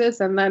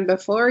differences, and then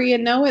before you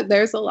know it,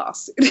 there's a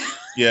lawsuit.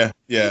 Yeah.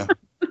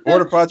 Or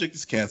the project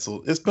is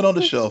canceled. It's been on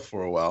the shelf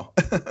for a while.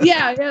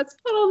 Yeah, it's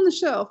put on the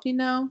shelf,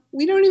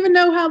 We don't even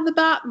know how the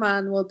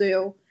Batman will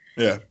do.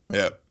 Yeah.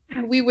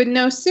 We would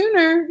know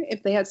sooner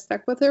if they had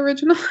stuck with the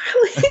original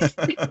release.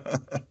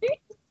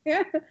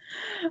 Yeah.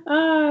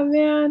 Oh,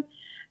 man.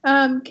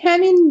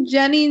 Ken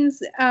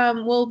Jennings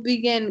will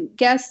begin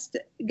guest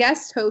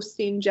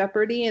hosting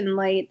Jeopardy in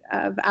light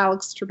of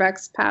Alex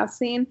Trebek's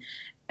passing,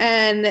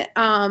 and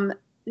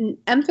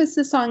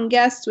emphasis on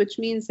guest, which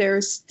means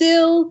there's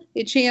still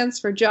a chance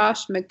for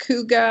Josh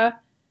McCouga.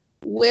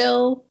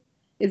 Will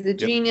is a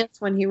genius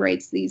when he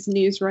writes these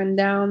news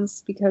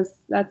rundowns because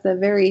that's a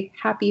very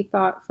happy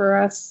thought for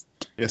us.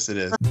 Yes, it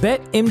is.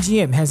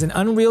 BetMGM has an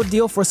unreal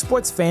deal for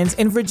sports fans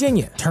in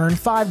Virginia. Turn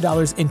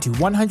 $5 into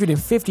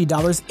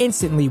 $150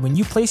 instantly when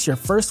you place your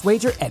first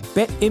wager at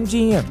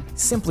BetMGM.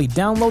 Simply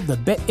download the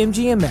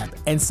BetMGM app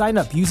and sign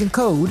up using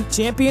code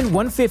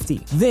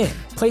Champion150. Then,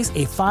 place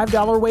a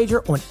 $5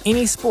 wager on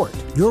any sport.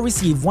 You'll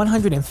receive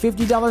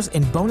 $150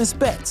 in bonus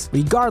bets,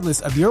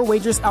 regardless of your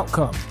wager's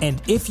outcome.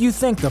 And if you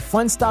think the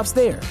fun stops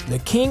there, the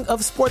king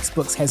of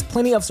sportsbooks has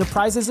plenty of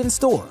surprises in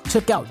store.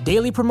 Check out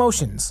daily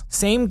promotions,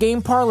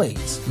 same-game parlays,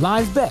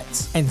 live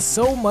bets, and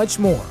so much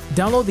more.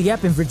 Download the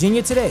app in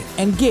Virginia today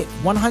and get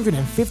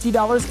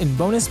 $150 in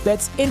bonus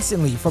bets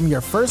instantly from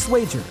your first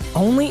wager.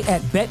 Only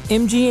at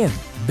BetMGM.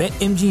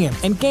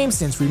 BetMGM and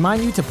GameSense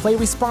remind you to play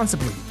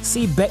responsibly.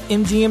 See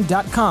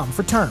BetMGM.com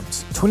for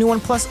terms. 21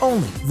 plus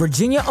only.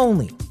 Virginia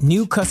only.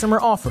 New customer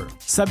offer.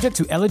 Subject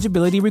to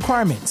eligibility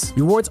requirements.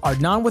 Rewards are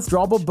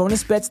non-withdrawable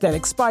bonus bets that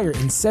expire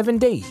in 7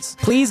 days.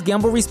 Please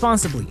gamble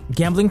responsibly.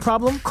 Gambling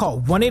problem?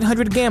 Call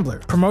 1-800-GAMBLER.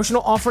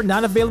 Promotional offer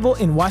not available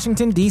in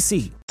Washington,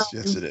 D.C.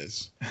 Yes, it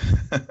is.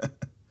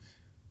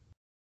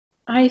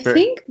 I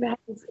think that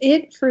is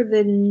it for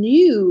the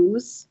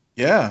news.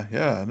 Yeah.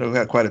 I know we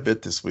had quite a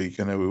bit this week.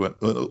 I know we went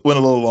a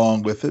little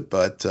long with it,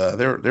 but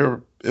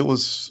it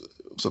was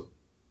a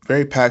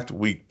very packed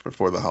week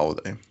before the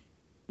holiday.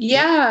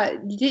 Yeah.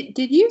 Did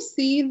you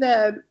see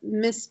the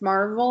Miss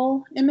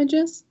Marvel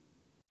images?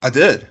 I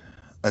did.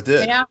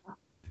 Yeah.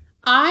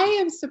 I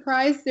am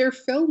surprised they're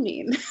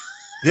filming.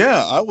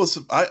 I was.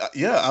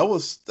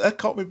 That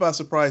caught me by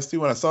surprise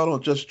too when I saw it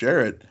on Just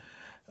Jared.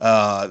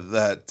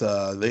 That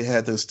they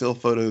had those still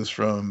photos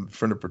from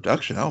the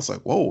production. I was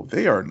like, whoa,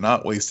 they are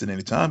not wasting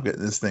any time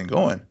getting this thing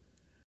going.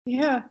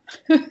 Yeah.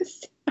 I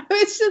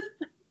was just,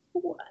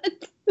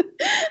 what?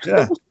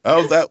 Yeah.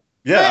 Oh, that.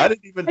 Yeah, I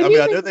didn't even.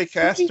 I know they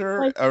cast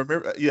her. I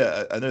remember.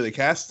 Yeah, I know they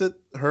casted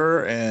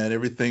her and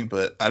everything,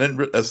 but I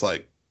didn't. That's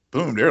like,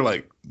 boom, they're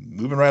like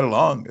moving right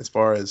along as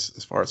far as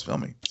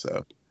filming.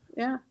 So.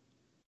 Yeah.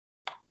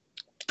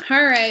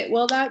 All right.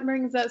 Well, that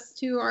brings us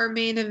to our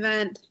main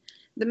event.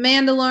 The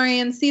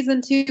Mandalorian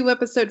Season 2,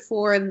 Episode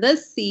 4, The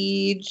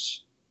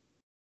Siege.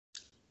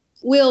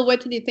 Will,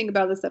 what did you think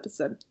about this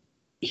episode?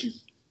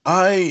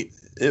 I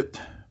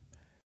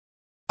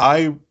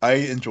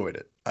enjoyed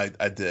it.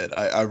 I did.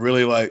 I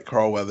really like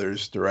Carl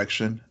Weathers'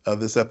 direction of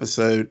this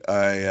episode.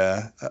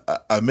 I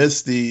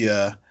missed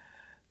the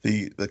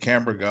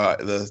camera guy,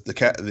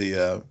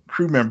 the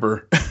crew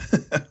member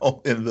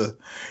in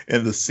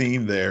the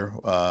scene there,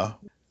 a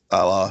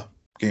la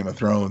Game of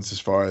Thrones, as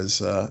far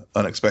as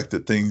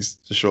unexpected things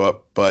to show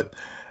up, but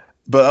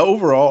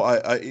overall,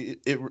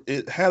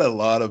 it had a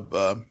lot of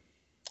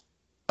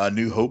a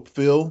New Hope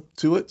feel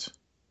to it,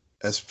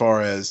 as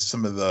far as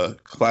some of the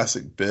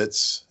classic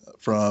bits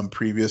from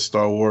previous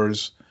Star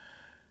Wars,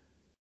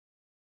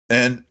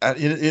 and I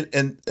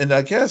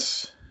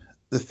guess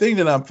the thing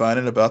that I'm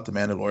finding about The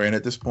Mandalorian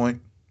at this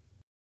point,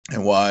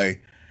 and why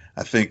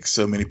I think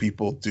so many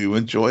people do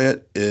enjoy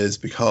it, is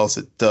because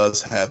it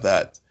does have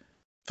that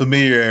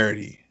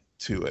familiarity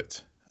to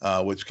it,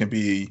 which can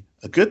be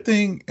a good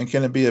thing and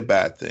can be a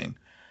bad thing.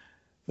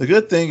 The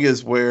good thing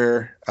is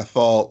where I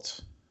thought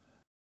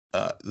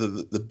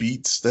the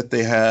beats that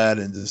they had,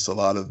 and just a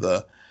lot of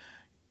the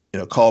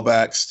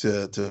callbacks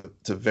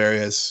to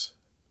various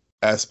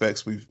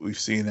aspects we've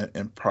seen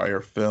in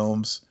prior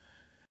films.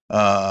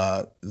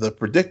 The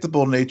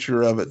predictable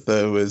nature of it,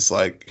 though, is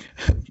like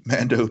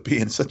Mando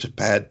being such a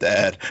bad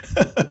dad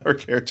or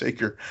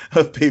caretaker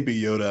of Baby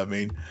Yoda. I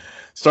mean,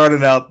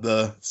 starting out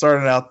the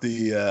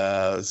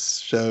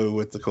show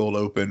with the cold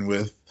open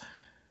with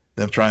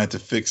them trying to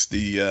fix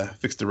the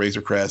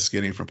Razor Crest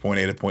getting from point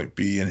A to point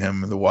B, and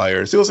him and the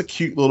wires. It was a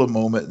cute little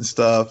moment and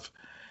stuff,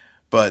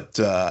 but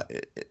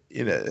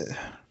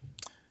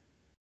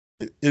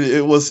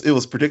it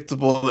was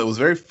predictable. It was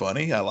very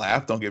funny. I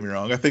laughed. Don't get me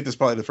wrong. I think this is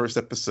probably the first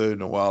episode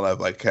in a while I've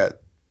like had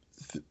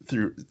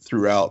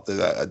throughout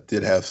that I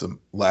did have some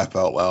laugh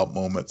out loud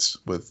moments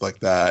with like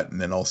that, and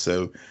then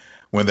also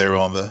when they were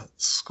on the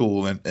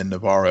school in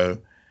Navarro.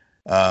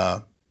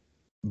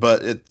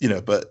 But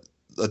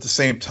at the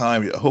same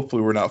time,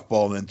 hopefully we're not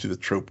falling into the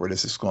trope where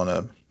this is going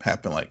to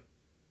happen like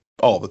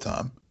all the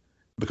time,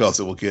 because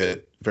it will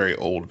get very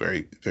old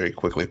very, very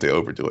quickly if they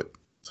overdo it.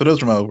 So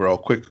those are my overall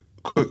quick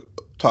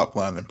top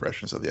line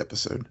impressions of the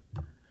episode.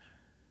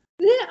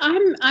 Yeah,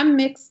 I'm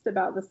mixed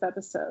about this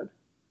episode.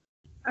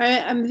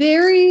 I'm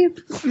very,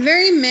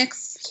 very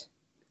mixed.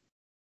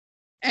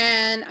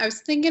 And I was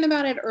thinking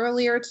about it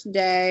earlier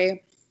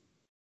today,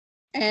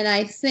 and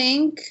I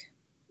think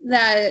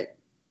that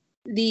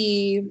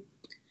the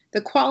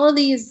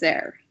quality is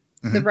there.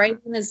 Mm-hmm. The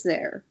writing is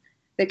there.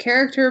 The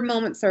character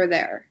moments are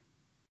there.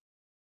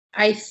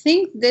 I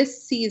think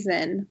this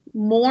season,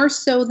 more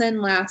so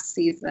than last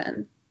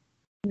season,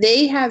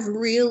 they have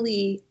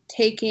really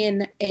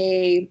taken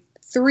a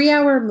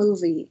 3-hour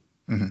movie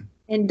mm-hmm.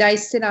 and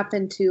diced it up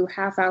into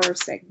half-hour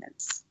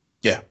segments.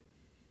 Yeah.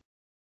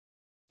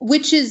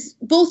 Which is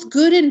both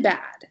good and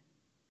bad.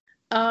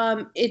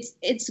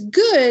 It's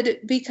good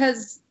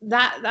because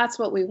that's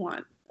what we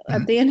want. Mm-hmm.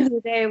 At the end of the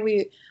day,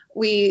 we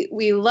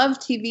love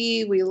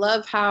TV. We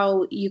love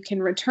how you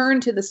can return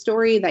to the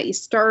story that you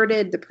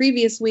started the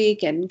previous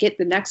week and get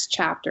the next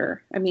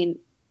chapter. I mean,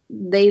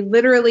 they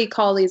literally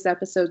call these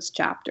episodes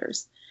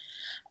chapters.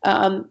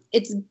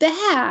 It's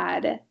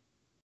bad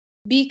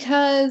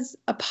because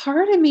a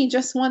part of me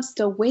just wants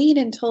to wait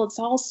until it's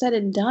all said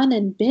and done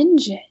and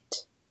binge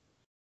it.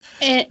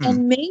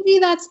 And maybe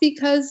that's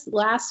because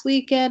last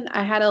weekend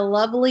I had a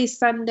lovely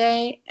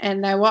Sunday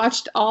and I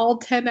watched all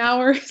 10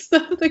 hours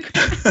of the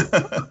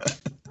Crown.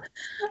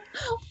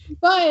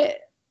 But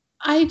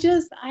I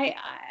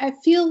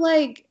feel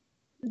like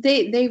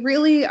they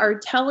really are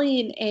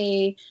telling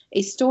a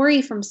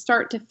story from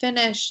start to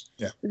finish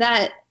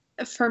that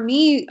for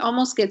me,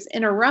 almost gets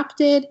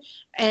interrupted.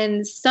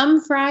 And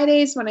some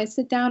Fridays when I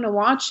sit down to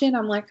watch it,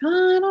 I'm like,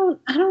 oh,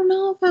 I don't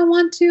know if I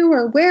want to,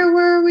 or where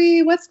were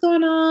we? What's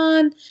going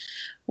on?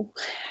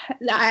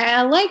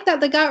 I like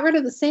that they got rid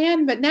of the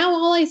sand, but now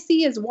all I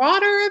see is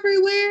water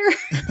everywhere.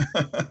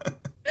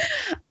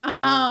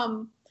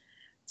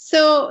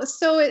 So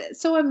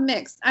I'm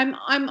mixed.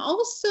 I'm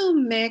also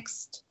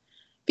mixed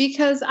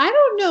because I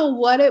don't know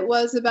what it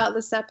was about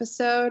this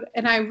episode,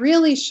 and I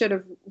really should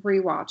have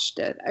rewatched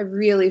it. I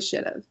really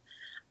should have.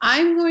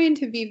 I'm going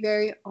to be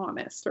very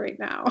honest right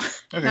now.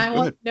 Okay, I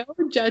want no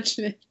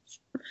judgment.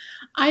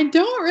 I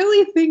don't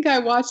really think I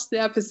watched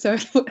the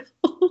episode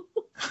well.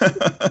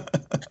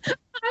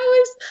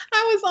 I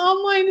was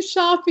online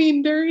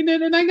shopping during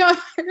it, and I got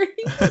very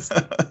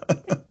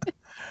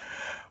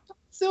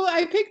so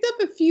I picked up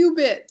a few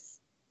bits.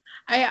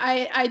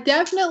 I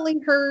definitely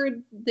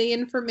heard the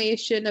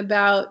information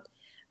about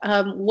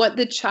what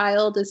the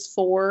child is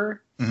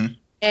for, mm-hmm.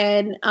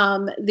 and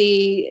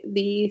the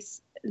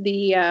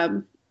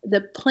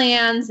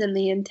plans and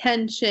the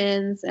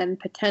intentions and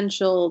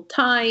potential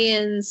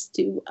tie-ins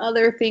to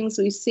other things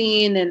we've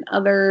seen and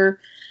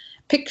other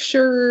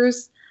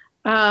pictures.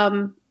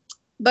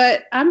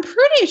 But I'm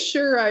pretty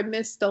sure I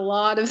missed a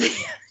lot of the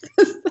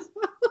episode.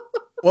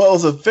 Well, it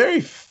was a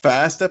very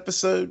fast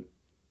episode,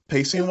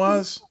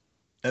 pacing-wise,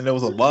 and there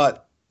was a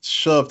lot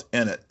shoved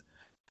in it.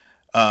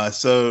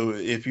 So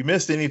if you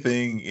missed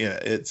anything,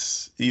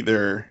 it's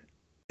either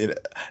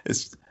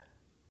it's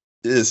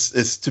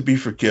to be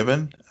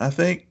forgiven, I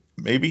think,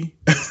 maybe.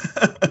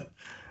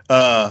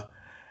 I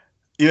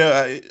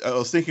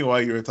was thinking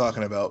while you were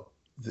talking about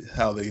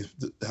how they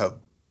have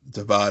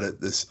divided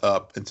this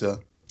up into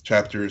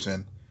chapters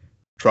and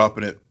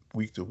dropping it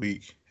week to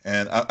week,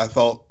 and I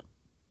thought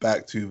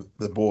back to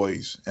The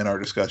Boys and our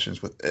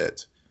discussions with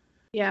it.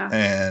 Yeah.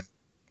 And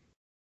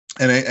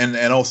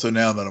also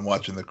now that I'm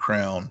watching The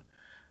Crown,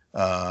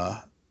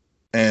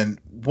 and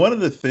one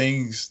of the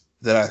things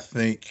that I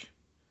think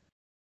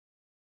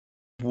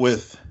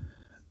with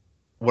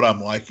what I'm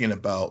liking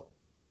about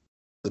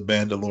The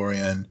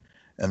Mandalorian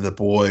and The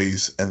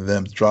Boys and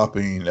them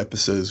dropping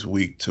episodes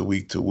week to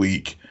week to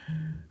week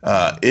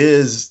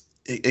is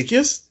it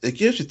gives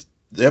you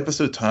the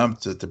episode time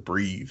to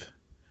breathe.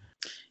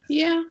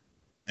 Yeah.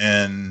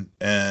 And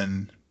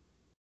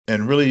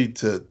really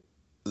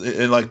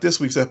and like this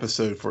week's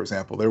episode, for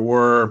example, there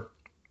were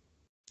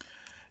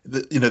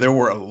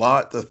a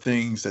lot of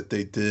things that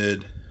they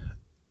did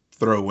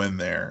throw in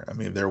there. I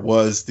mean, there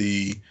was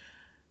the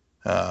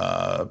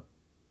callback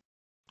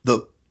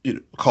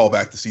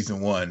to season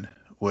 1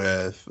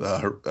 with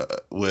that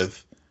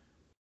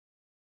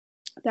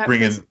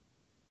bringing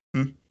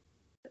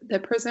the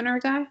prisoner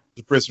guy.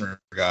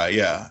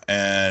 Yeah,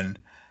 and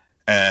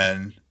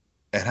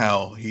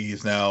how he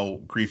is now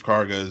Grief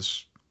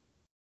Karga's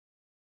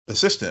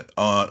assistant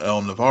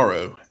on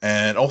Navarro,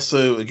 and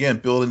also again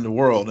building the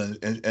world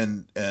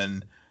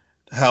and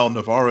how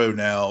Navarro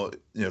now,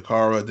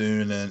 Cara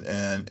Dune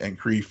and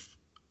Grief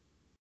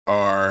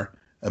are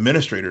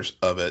administrators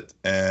of it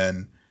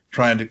and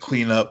trying to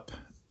clean up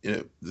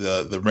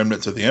the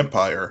remnants of the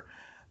Empire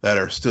that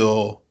are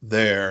still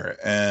there,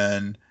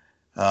 and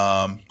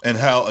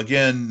how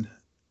again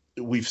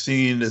we've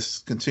seen this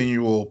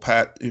continual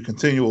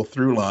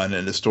through line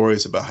in the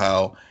stories about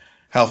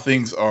how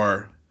things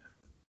are,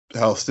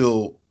 how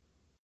still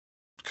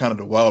kind of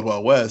the wild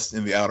west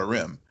in the Outer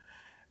Rim,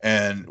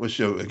 and which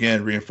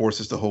again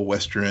reinforces the whole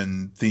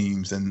Western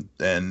themes and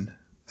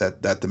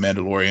that the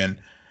Mandalorian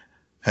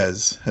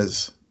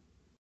has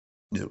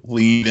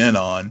leaned in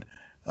on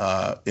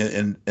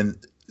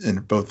in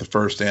both the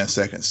first and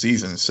second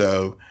season.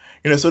 So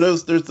so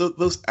there's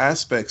those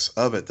aspects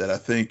of it that I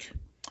think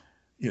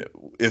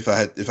if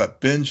I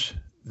binge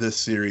this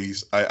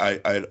series,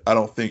 I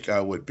don't think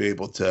I would be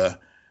able to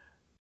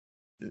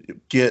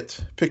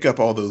pick up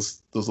all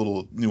those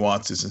little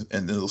nuances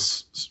and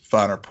those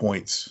finer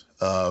points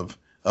of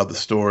the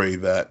story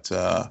that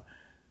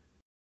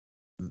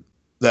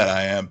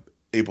I am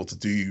able to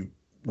do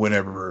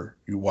whenever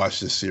you watch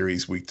this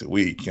series week to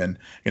week. And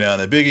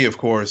and the biggie, of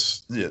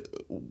course,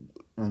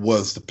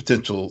 was the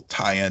potential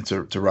tie-in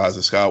to Rise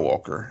of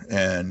Skywalker,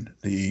 and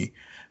the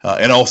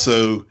and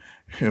also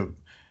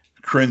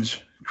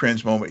cringe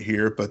moment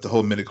here, but the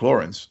whole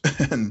midichlorians.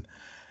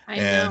 I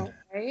know,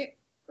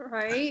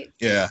 right?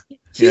 Yeah.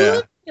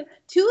 Two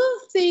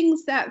of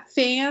things that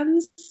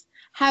fans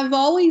have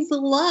always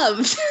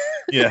loved.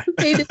 Yeah.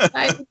 They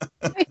decided.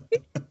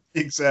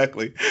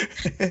 Exactly.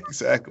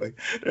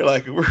 They're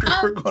like,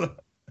 we're gonna.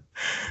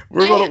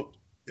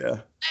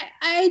 Yeah.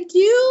 I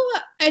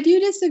do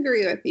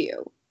disagree with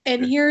you,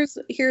 and here's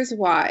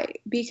why.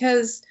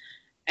 Because,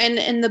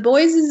 and The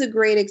Boys is a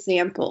great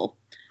example.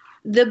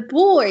 The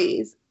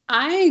Boys,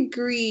 I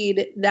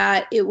agreed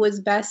that it was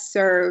best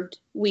served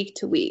week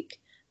to week,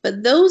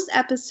 but those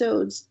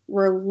episodes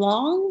were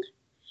long,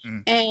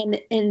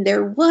 and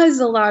there was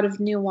a lot of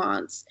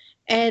nuance.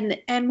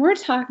 And we're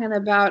talking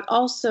about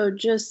also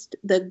just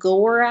the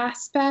gore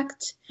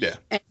aspect. Yeah.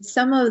 And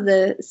some of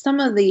the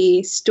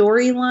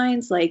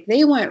storylines, like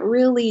they went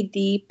really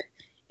deep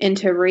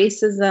into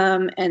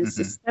racism and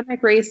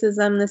systemic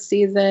racism this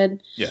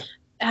season. Yeah.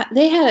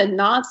 They had a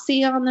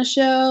Nazi on the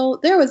show.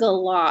 There was a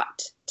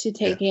lot to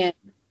take in.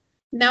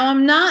 Now,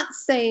 I'm not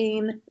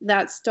saying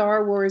that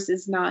Star Wars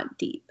is not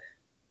deep.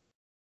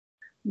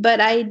 But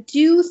I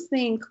do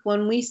think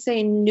when we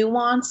say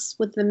nuance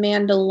with The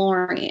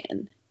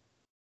Mandalorian,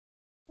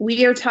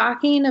 we are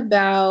talking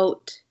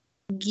about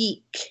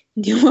geek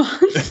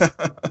nuance,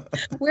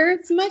 where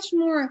it's much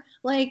more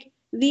like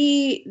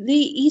the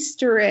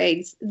Easter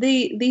eggs,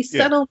 the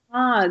subtle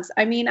nods.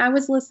 I mean, I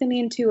was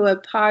listening to a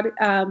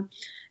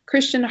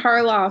Christian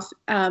Harloff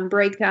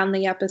break down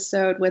the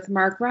episode with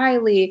Mark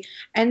Riley,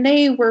 and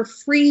they were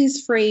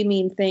freeze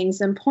framing things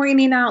and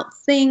pointing out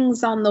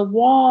things on the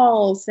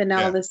walls and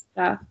all this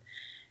stuff.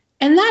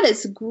 And that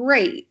is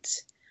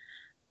great.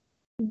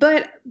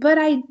 But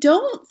I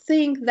don't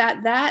think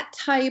that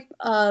type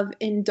of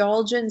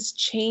indulgence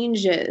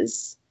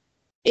changes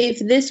if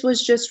this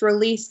was just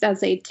released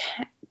as a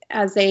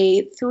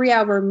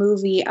 3-hour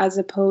movie as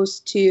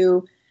opposed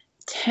to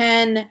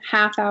 10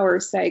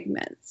 half-hour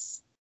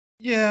segments.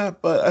 Yeah,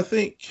 but I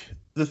think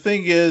the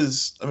thing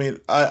is, I mean,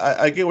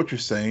 I get what you're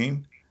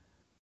saying,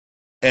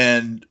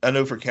 and I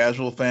know for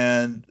casual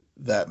fan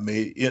that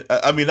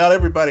I mean, not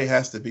everybody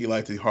has to be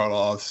like the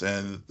Harloffs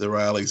and the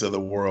Rileys of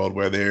the world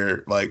where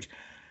they're like,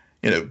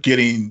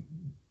 getting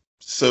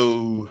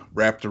so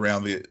wrapped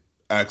around the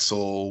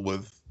axle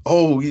with,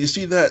 oh, you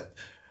see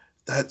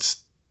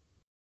that's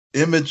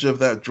image of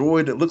that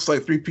droid that looks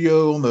like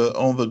 3PO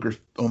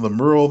on the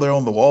mural there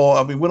on the wall.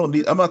 I mean,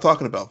 I'm not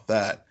talking about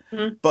that,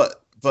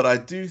 but I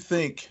do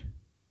think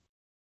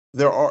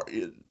there are,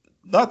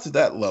 not to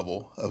that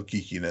level of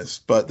geekiness,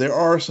 but there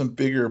are some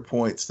bigger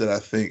points that I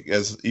think,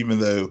 even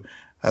though,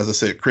 as I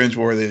said,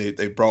 cringeworthy,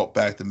 they brought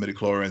back the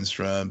midichlorians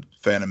from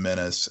Phantom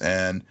Menace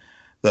and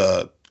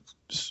the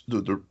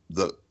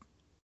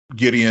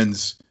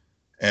Gideons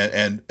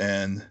and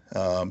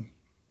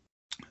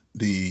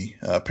the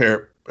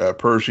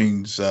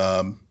Pershings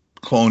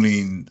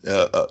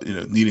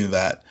cloning, needing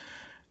that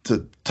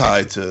to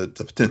tie to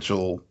the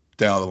potential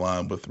down the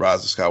line with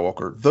Rise of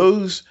Skywalker.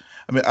 Those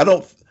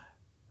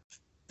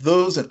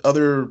and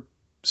other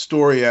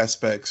story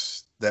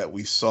aspects that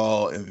we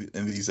saw in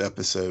these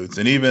episodes,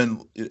 and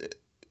even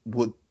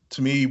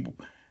to me,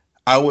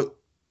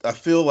 I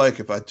feel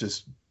like if I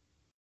just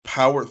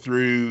powered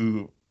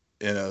through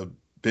in a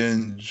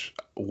binge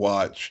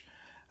watch,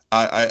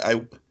 I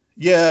would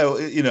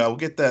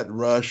get that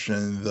rush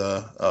and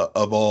the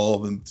of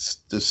all and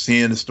just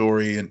seeing the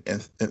story and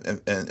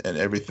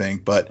everything,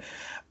 but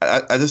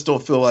I just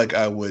don't feel like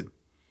I would.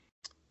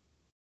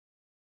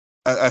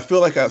 I feel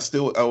like I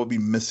would be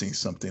missing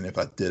something if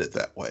I did it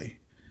that way.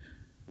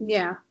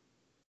 Yeah.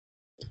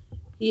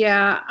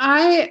 Yeah,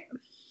 I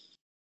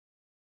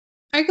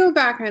go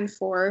back and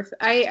forth.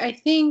 I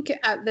think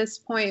at this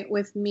point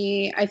with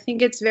me, I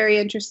think it's very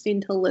interesting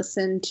to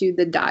listen to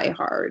the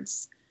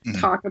diehards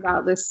talk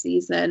about this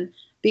season,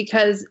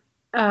 because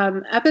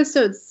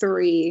episode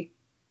 3,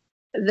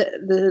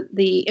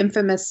 the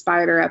infamous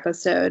spider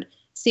episode,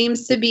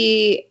 seems to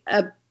be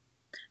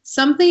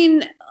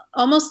something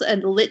almost a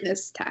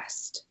litmus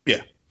test.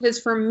 Yeah. Because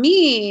for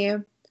me,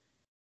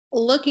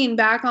 looking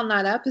back on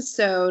that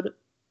episode,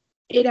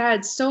 it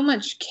had so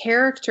much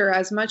character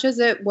as much as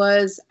it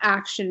was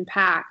action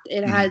packed.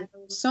 It had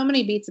so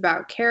many beats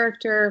about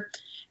character.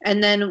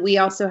 And then we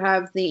also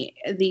have the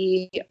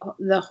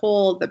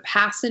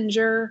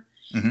passenger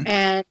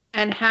and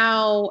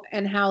how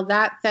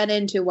that fed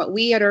into what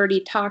we had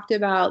already talked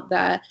about,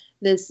 that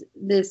this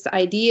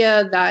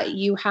idea that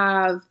you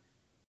have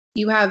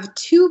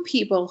two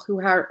people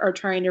who are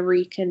trying to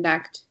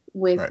reconnect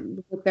with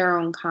their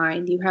own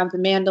kind. You have the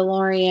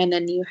Mandalorian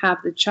and you have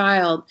the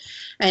child,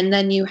 and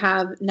then you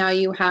have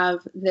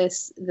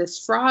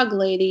this frog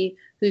lady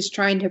who's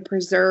trying to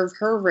preserve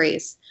her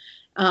race,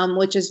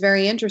 which is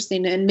very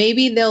interesting. And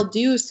maybe they'll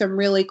do some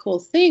really cool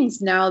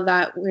things now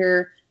that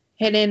we're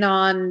hitting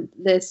on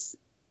this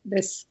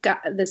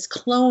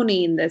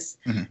cloning, this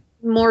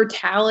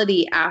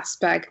mortality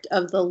aspect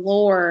of the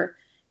lore.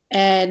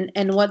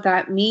 And what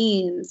that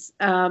means.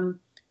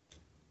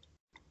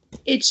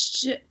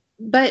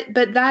 But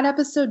that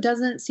episode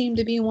doesn't seem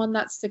to be one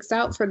that sticks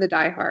out for the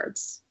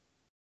diehards,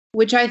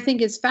 which I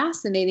think is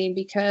fascinating,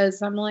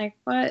 because I'm like,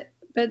 what?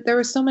 But there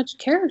was so much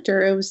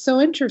character. It was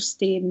so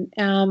interesting.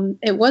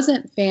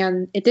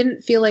 It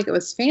didn't feel like it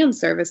was fan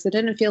service. It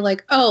didn't feel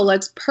like, oh,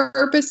 let's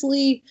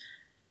purposely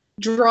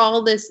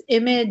draw this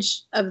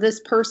image of this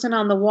person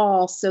on the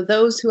wall so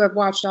those who have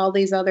watched all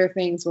these other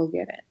things will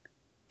get it.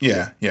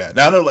 Yeah.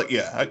 Now I know,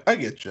 I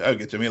get you. I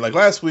mean, like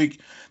last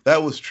week,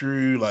 that was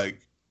true.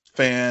 Like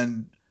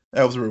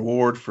that was a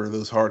reward for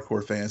those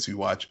hardcore fans who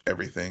watch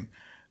everything.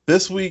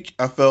 This week,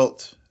 I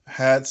felt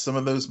had some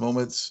of those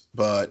moments,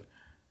 but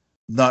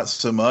not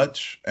so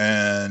much.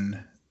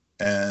 And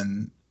I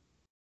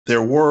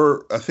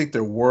think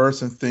there were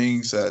some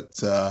things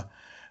that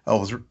I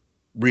was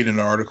reading an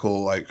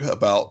article like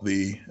about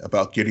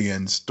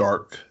Gideon's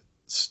Stark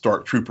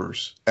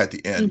troopers at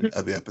the end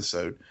of the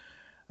episode.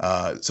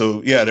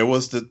 So yeah, there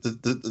was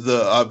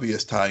the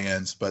obvious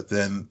tie-ins, but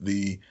then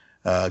the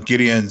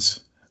Gideon's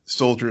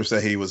soldiers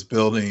that he was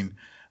building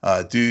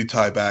do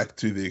tie back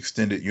to the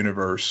extended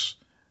universe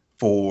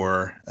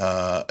for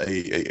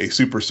a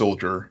super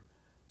soldier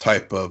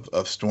type of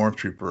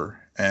stormtrooper.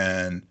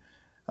 And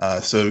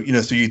so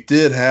you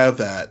did have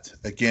that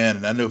again.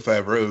 And I know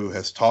Favreau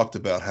has talked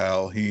about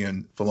how he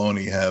and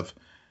Filoni have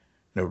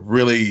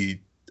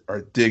really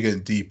are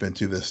digging deep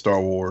into the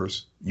Star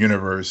Wars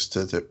universe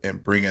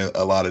and bringing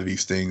a lot of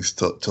these things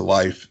to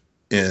life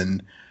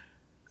in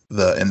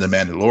the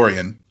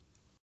Mandalorian.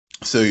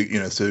 So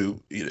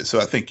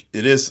I think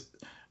it is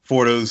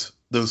for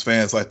those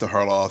fans like the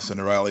Harloffs and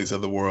the Rileys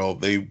of the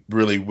world. They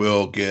really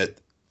will get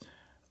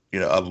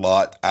a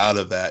lot out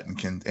of that and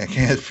can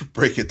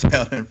break it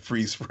down and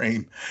freeze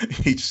frame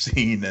each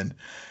scene and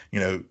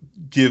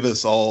give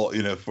us all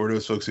for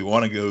those folks who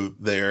want to go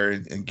there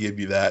and give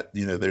you that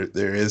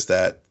there is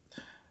that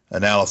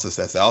analysis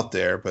that's out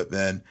there. But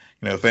then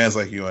fans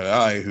like you and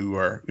I who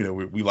are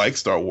we like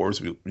Star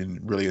Wars, we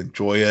really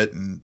enjoy it,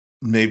 and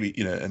maybe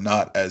and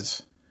not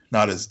as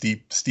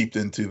steeped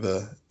into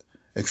the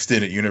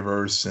extended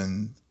universe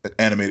and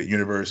animated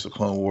universe of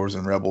Clone Wars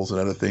and Rebels and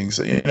other things.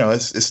 So,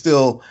 it's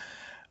still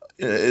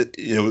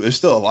there's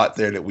still a lot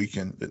there that we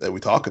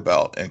talk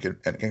about and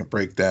can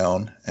break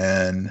down,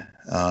 and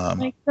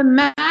like the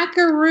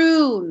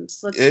macaroons.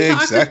 Let's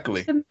talk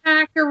about the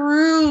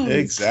macaroons.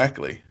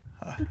 Exactly.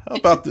 How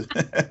about the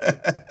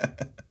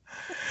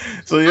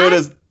so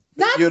Yoda's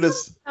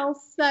something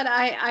else that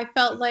I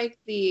felt like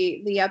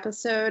the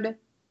episode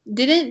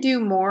didn't do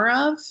more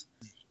of.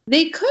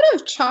 They could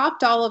have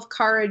chopped all of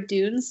Cara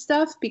Dune's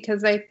stuff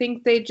because I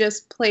think they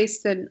just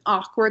placed an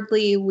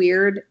awkwardly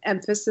weird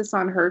emphasis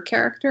on her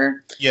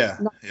character. Yeah.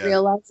 Not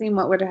realizing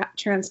what would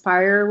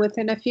transpire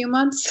within a few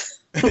months.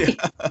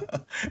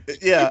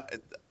 Yeah.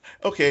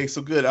 Okay,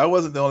 so good. I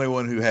wasn't the only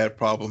one who had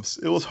problems.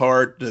 It was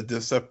hard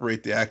to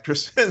separate the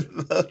actress and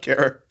the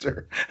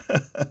character.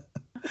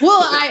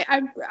 Well,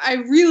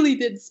 I really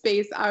did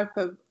space out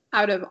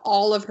of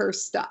all of her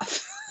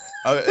stuff.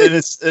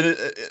 And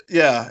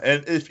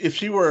if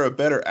she were a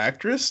better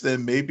actress,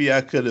 then maybe I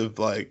could have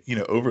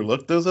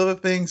overlooked those other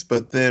things.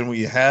 But then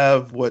we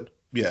have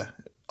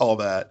all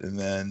that, and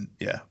then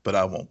but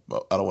I won't.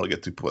 I don't want to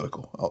get too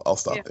political. I'll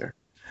stop there.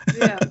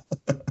 Yeah.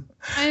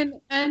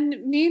 And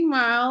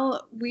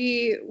meanwhile,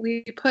 we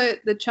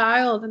put the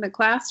child in a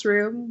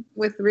classroom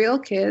with real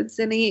kids,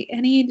 and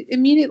he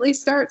immediately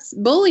starts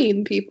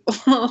bullying people.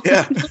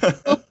 Yeah.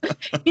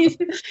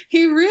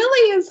 he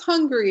really is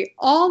hungry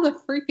all the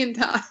freaking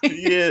time.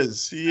 He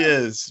is.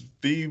 He's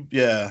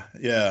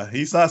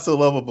not so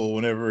lovable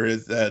whenever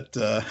it's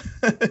that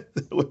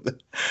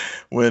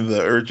when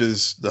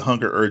the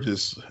hunger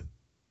urges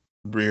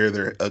rear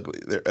their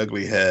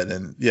ugly head.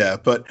 And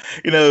but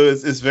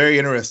it's very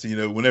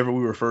interesting. Whenever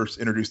we were first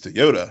introduced to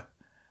Yoda,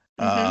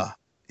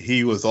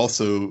 he was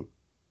also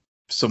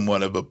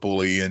somewhat of a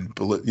bully and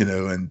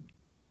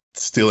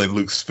stealing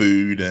Luke's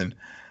food and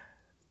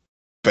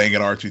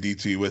banging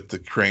R2-D2 with the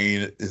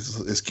crane,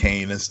 his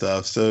cane and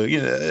stuff. So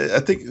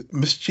I think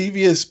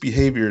mischievous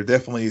behavior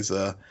definitely is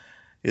a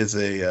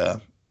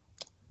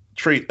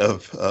trait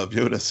of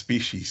Yoda's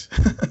species.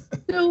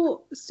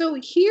 So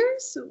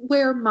here's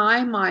where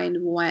my mind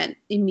went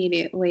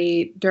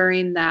immediately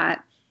during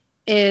that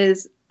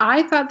is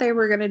I thought they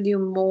were going to do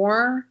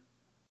more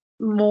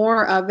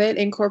of it,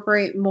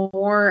 incorporate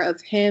more of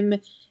him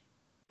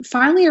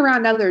finally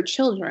around other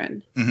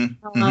children,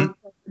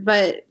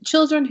 but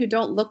children who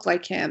don't look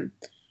like him,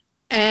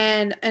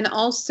 and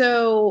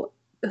also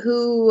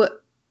who,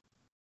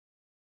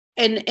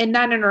 in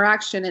that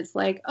interaction, it's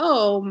like,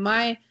 oh,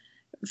 my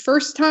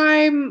first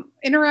time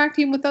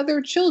interacting with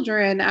other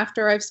children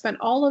after I've spent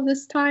all of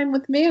this time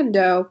with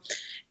Mando.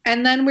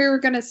 And then we were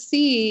going to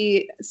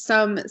see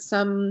some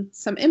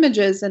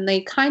images, and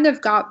they kind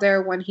of got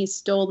there when he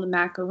stole the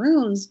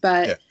macaroons,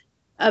 but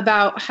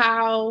about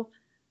how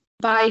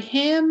by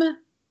him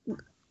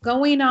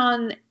going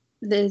on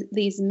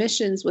these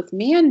missions with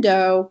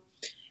Mando,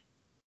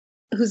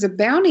 who's a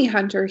bounty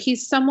hunter,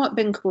 he's somewhat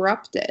been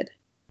corrupted.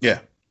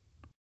 Yeah.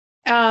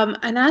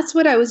 And that's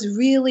what I was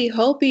really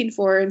hoping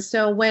for. And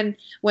so when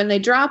they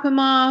drop him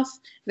off,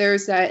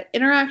 there's that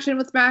interaction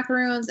with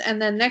macaroons,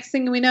 and then next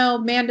thing we know,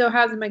 Mando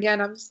has him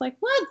again. I'm just like,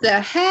 what the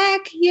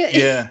heck?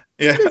 Yeah.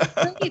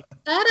 Great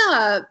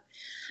setup.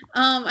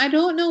 I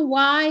don't know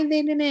why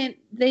they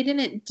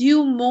didn't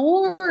do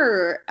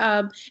more.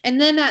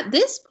 And then at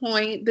this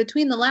point,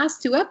 between the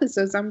last two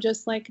episodes, I'm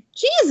just like,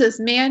 Jesus,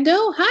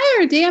 Mando,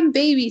 hire a damn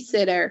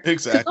babysitter.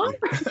 Exactly.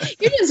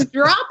 You're just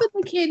dropping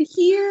the kid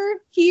here,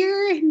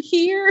 and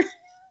here.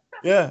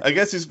 Yeah, I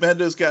guess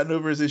Mando's gotten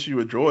over his issue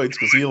with droids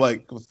because he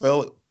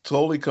felt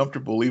totally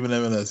comfortable leaving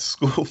them in a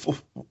school full.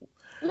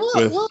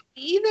 Well,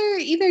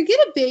 either get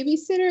a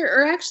babysitter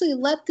or actually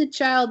let the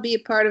child be a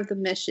part of the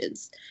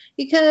missions,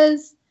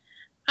 because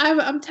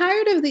I'm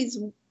tired of these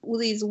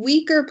these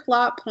weaker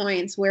plot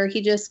points where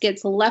he just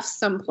gets left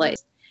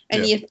someplace,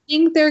 and Yeah. you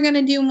think they're going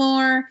to do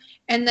more,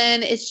 and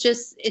then it's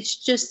just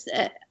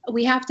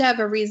we have to have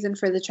a reason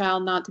for the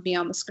child not to be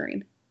on the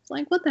screen. It's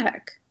like, what the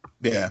heck?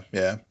 Yeah.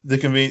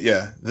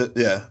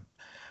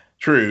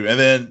 True. And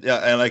then,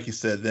 and like you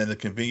said, then to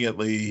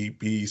conveniently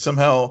be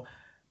somehow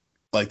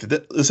like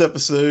this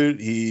episode,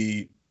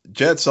 he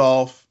jets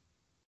off,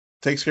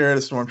 takes care of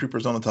the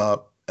stormtroopers on the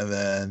top, and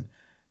then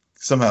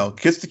somehow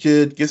gets the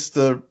kid, gets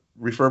the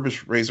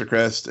refurbished Razor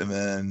Crest, and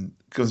then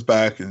comes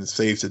back and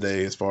saves the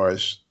day as far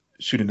as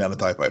shooting down the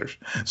TIE fighters.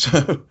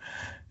 So,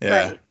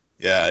 Right.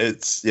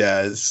 it's.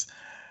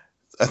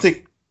 I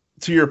think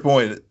to your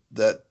point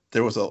that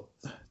there was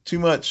too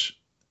much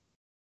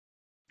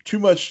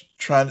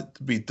trying to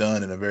be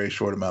done in a very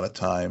short amount of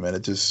time, and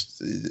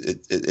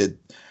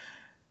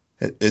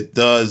it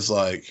does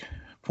like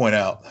point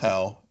out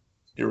how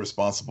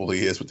irresponsible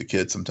he is with the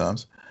kids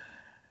sometimes.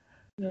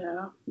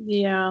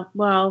 Yeah.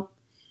 Well,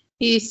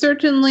 he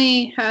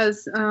certainly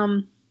has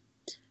to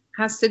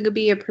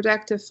be a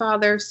protective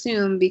father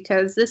soon,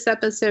 because this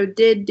episode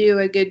did do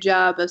a good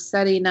job of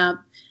setting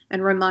up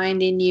and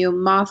reminding you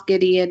Moff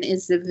Gideon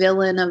is the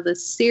villain of the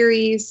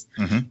series,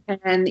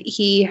 and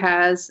he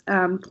has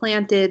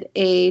planted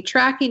a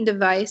tracking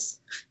device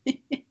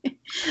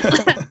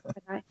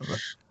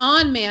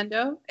on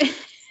Mando.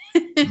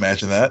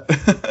 Imagine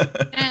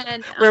that.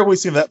 And where have we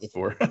seen that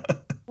before?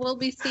 We'll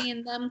be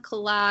seeing them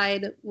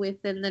collide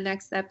within the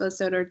next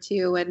episode or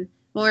two, and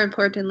more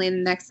importantly, the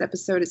next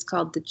episode is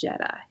called The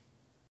Jedi.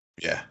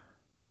 Yeah.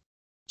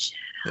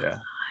 Jedi. Yeah.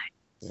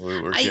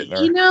 We're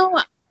getting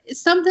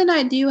something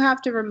I do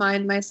have to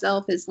remind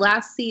myself is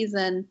last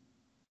season,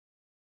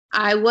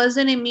 I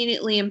wasn't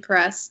immediately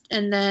impressed,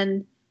 and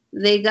then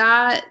they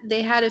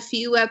had a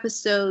few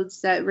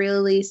episodes that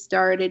really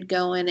started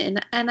going, and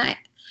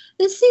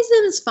this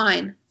season is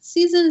fine.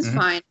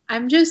 Fine.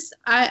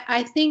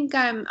 I think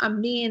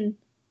I'm being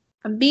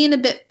a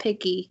bit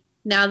picky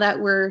now that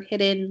we're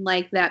hitting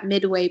like that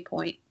midway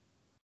point.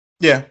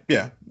 Yeah.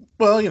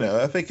 Well,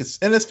 I think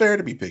it's fair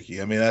to be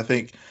picky. I mean,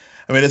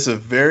 it's a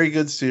very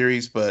good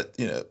series, but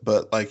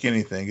like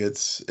anything,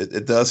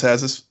 it does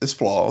has its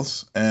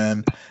flaws,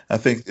 and I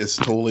think it's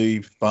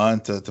totally fine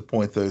to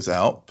point those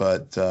out.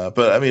 But at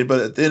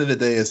the end of the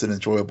day, it's an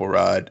enjoyable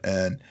ride,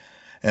 and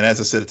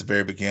as I said at the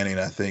very beginning,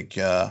 I think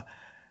I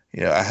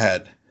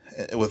had,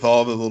 with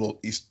all the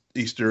little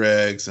Easter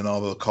eggs and all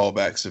the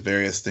callbacks to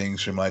various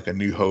things from like A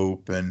New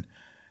Hope and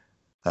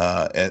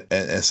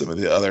some of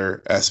the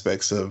other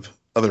aspects of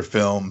other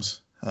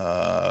films.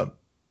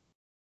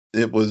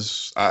 It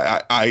was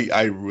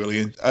I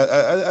really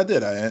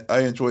I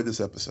enjoyed this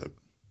episode,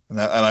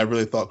 and I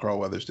really thought Carl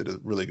Weathers did a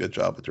really good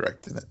job of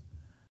directing it.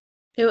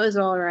 It was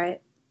all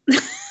right.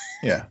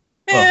 Yeah.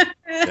 Well,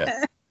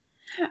 yeah.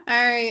 All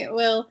right.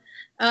 Well,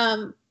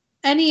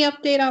 any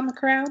update on The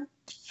Crown?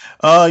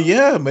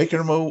 Yeah, making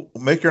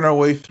our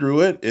way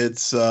through it.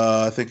 It's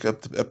I think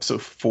up to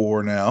episode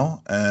 4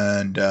 now,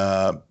 and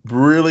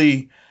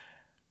really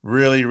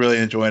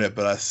enjoying it.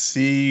 But I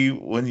see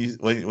when you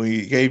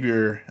gave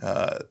your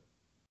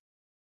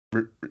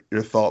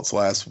thoughts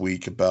last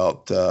week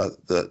about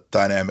the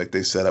dynamic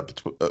they set up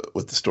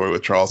with the story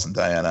with Charles and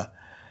Diana.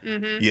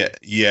 Mm-hmm.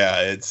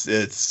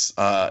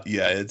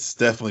 It's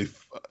definitely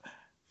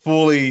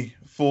fully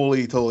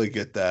totally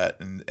get that,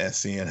 and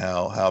seeing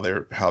how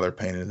they're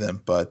painting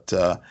them. But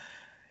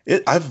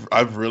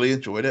I've really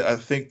enjoyed it. I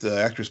think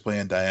the actress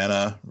playing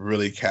Diana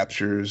really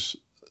captures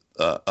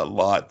a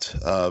lot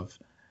of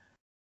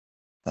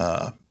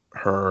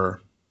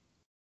her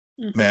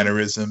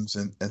mannerisms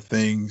and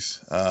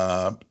things.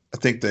 I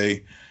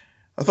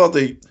thought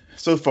they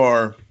so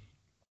far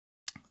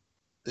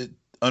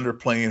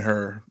underplaying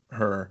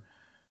her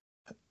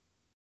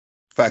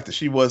fact that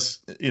she was,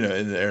 in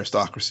the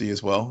aristocracy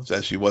as well,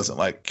 that she wasn't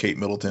like Kate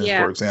Middleton,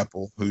 for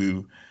example,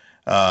 who,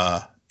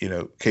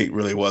 Kate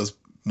really was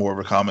more of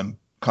a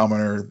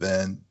commoner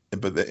than,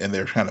 and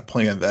they're kind of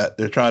playing that.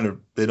 They try to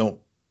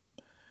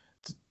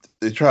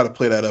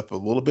play that up a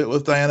little bit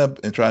with Diana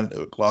and trying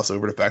to gloss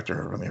over the fact that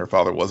her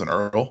father was an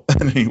earl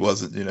and he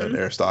wasn't, an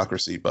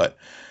aristocracy, but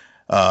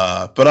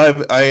I've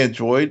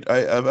enjoyed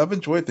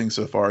things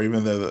so far,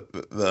 even though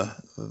the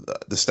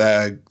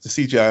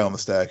CGI on the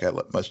stag had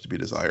much to be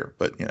desired.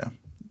 But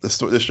this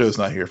show's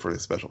not here for the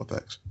special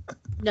effects.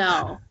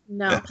 No.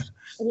 Yeah.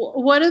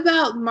 What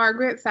about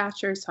Margaret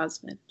Thatcher's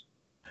husband?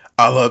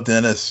 I love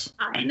Dennis.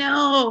 I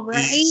know,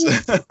 right?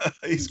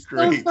 He's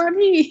great. So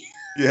funny.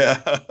 Yeah.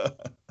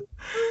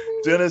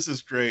 Dennis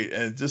is great,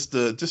 and just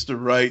the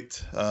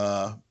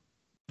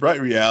right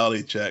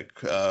reality check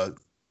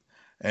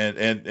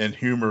and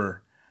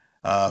humor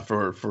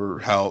for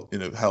how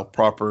how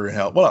proper and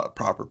how, well, not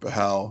proper, but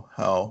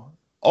how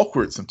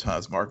awkward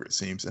sometimes Margaret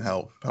seems, and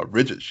how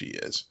rigid she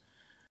is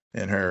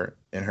in her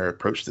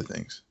approach to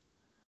things.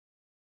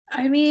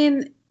 I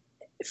mean,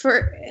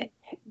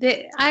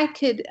 I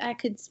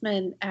could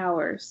spend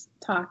hours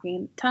talk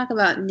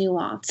about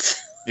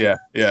nuance. Yeah.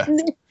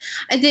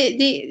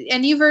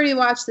 And you've already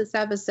watched this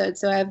episode,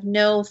 so I have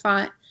no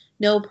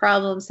no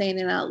problem saying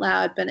it out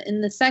loud. But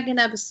in the second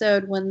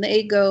episode, when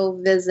they go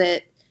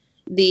visit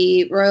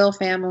the royal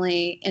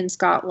family in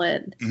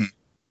Scotland,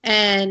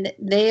 and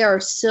they are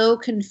so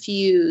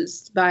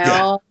confused by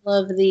all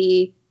of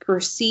the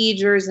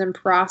procedures and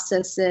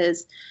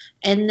processes,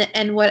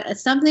 and what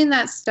something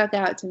that stuck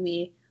out to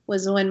me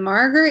was when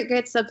Margaret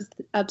gets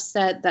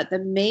upset that the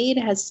maid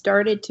has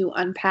started to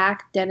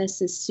unpack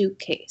Dennis's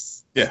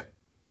suitcase. Yeah.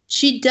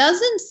 She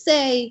doesn't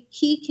say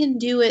he can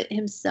do it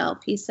himself.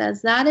 He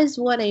says that is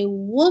what a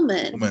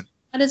woman,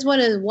 that is what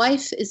a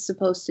wife is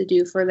supposed to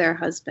do for their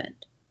husband.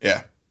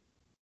 Yeah.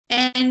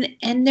 And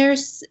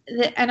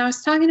I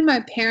was talking to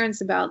my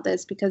parents about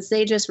this because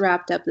they just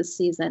wrapped up the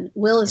season.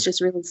 Will is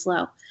just really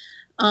slow.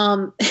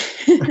 And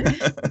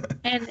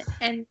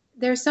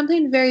there's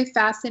something very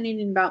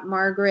fascinating about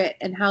Margaret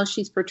and how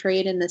she's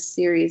portrayed in this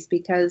series,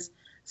 because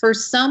for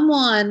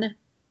someone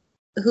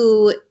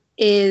who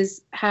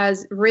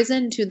has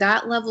risen to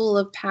that level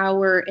of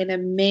power in a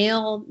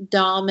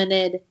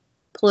male-dominated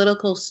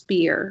political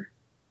sphere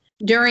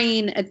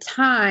during a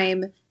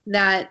time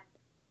that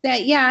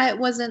it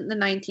wasn't the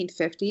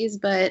 1950s,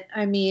 but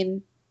I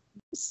mean,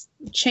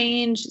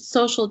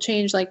 social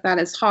change like that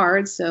is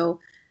hard.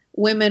 So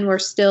women were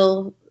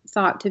still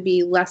thought to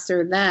be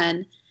lesser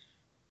than.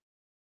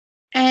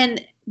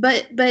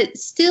 But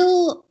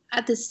still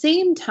at the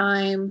same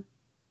time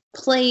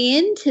play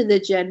into the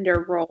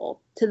gender role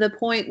to the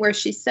point where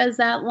she says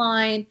that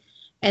line,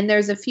 and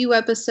there's a few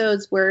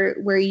episodes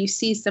where you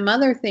see some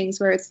other things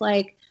where it's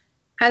like,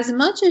 as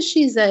much as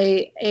she's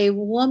a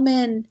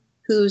woman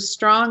who's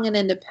strong and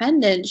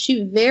independent,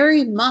 she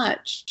very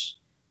much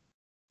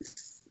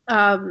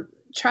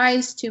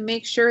tries to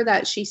make sure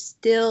that she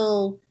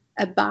still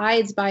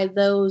abides by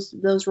those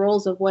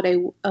roles of what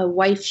a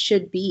wife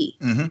should be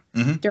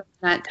during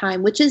that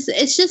time,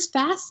 it's just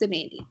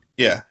fascinating.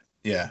 Yeah.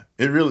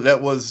 That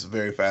was a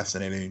very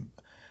fascinating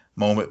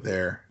moment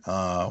there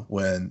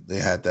when they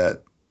had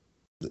that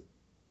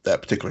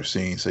particular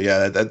scene. So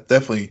yeah, that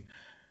definitely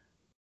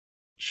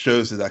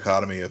shows the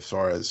dichotomy as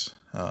far as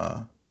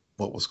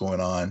what was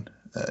going on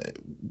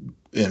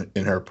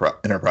in her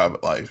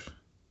private life.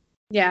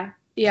 Yeah.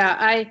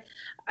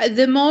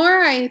 The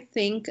more I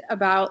think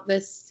about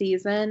this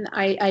season,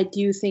 I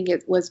do think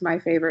it was my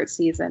favorite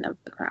season of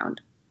The Crown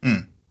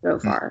so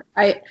far.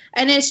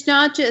 It's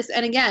not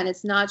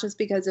just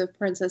because of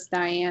Princess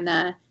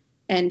Diana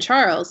and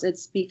Charles.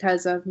 It's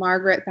because of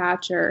Margaret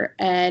Thatcher,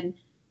 and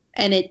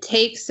it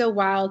takes a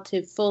while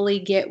to fully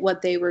get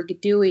what they were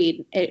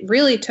doing. It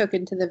really took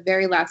into the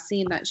very last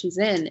scene that she's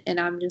in, and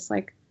I'm just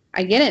like,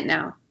 I get it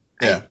now.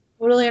 Yeah. I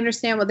totally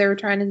understand what they were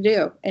trying to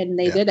do, and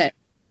they did it.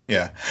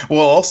 Yeah.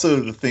 Well,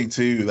 also the thing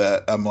too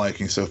that I'm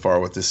liking so far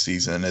with this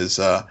season is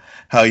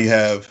how you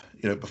have,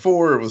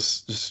 before it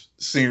was just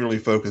singularly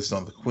focused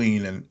on the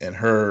Queen and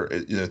her,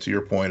 to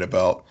your point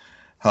about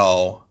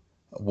how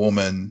a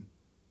woman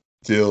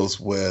deals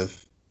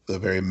with the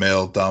very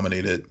male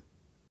dominated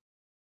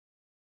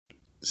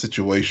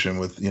situation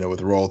with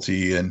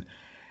royalty and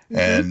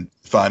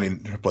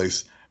finding her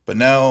place. But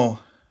now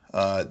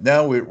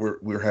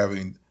we're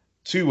having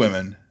two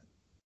women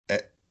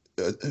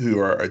who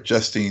are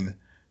adjusting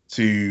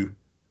to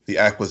the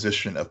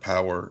acquisition of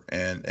power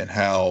and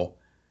how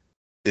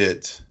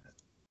it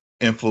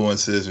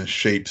influences and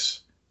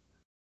shapes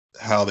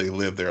how they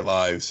live their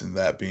lives, and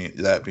that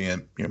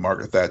being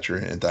Margaret Thatcher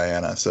and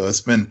Diana. So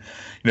it's been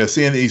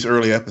seeing these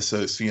early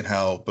episodes, seeing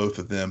how both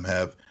of them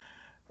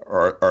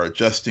are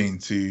adjusting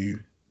to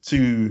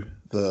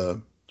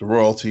the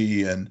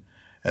royalty and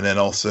then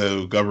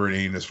also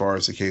governing, as far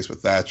as the case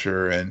with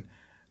Thatcher, and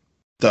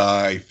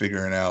Di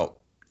figuring out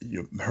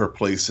her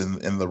place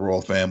in the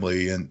royal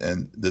family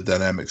and the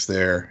dynamics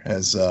there,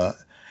 as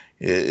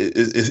it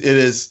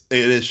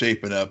is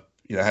shaping up.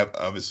 Have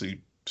obviously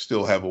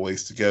still have a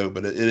ways to go,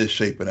 but it is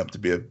shaping up to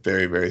be a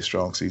very, very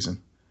strong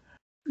season.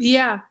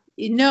 Yeah,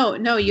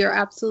 no, you're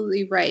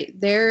absolutely right.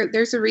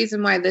 There's a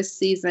reason why this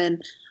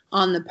season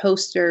on the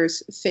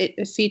posters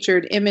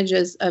featured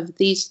images of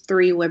these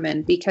three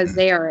women, because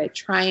they are a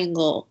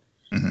triangle,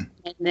 and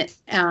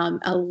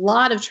a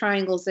lot of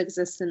triangles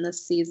exist in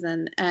this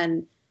season,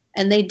 and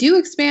they do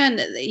expand.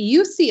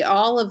 You see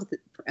all of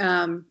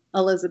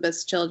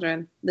Elizabeth's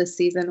children this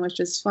season, which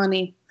is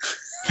funny.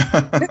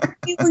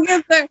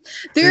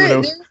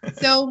 There's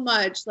so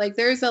much. Like,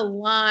 there's a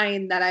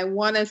line that I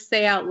want to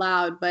say out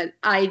loud, but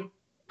I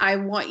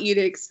want you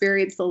to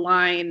experience the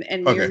line,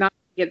 and you're not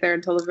going to get there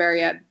until the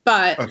very end.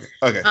 But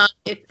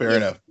if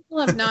people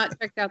have not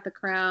checked out The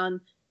Crown,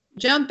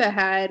 jump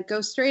ahead,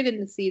 go straight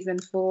into season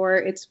 4.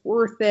 It's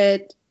worth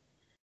it.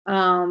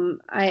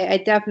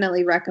 I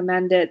definitely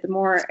recommend it. The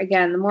more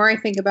I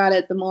think about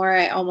it, the more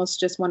I almost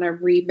just want to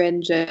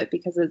re-binge it,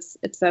 because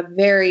it's a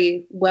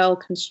very well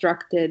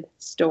constructed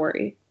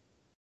story.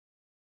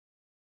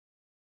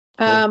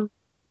 Cool.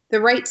 The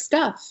Right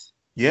Stuff.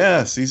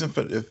 Yeah, season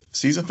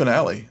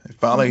finale. We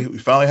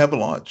finally have a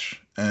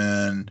launch,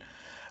 and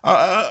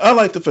I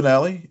like the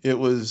finale. It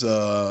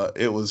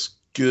was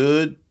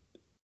good.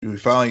 We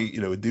finally,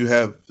 we do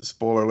have,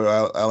 spoiler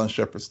alert, Alan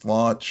Shepard's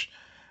launch.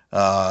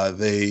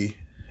 They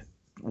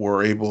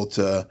were able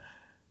to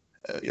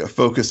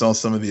focus on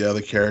some of the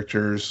other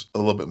characters a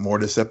little bit more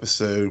this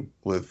episode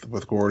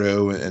with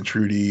Gordo and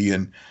Trudy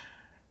and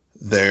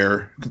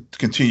their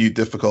continued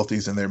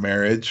difficulties in their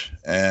marriage,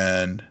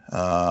 and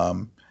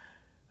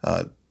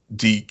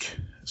Deke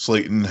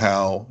Slayton,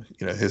 how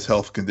his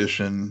health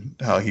condition,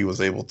 how he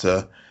was able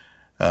to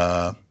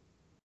find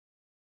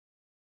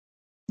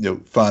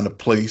a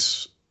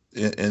place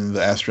in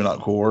the astronaut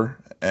corps,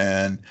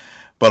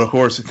 but of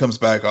course it comes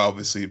back,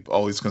 obviously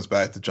always comes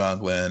back to John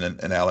Glenn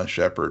and Alan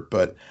Shepard.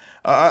 But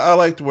I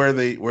liked where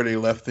they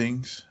left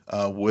things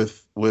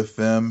with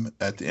them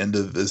at the end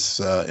of this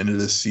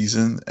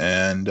season,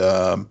 and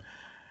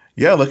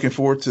looking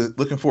forward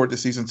to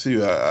season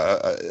 2.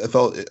 I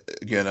thought,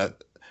 again,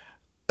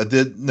 I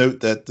did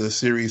note that the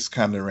series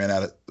kind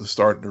of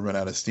starting to run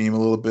out of steam a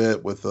little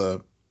bit with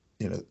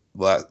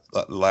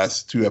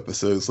last 2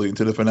 episodes leading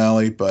to the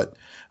finale, but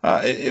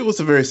it was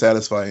a very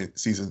satisfying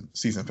season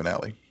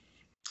finale.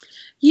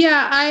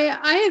 Yeah,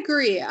 I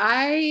agree.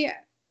 I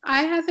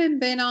haven't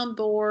been on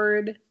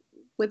board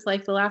with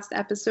like the last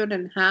episode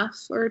and a half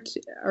or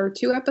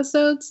 2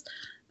 episodes.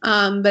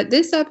 But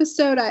this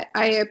episode,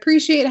 I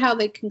appreciate how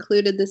they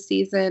concluded the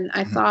season.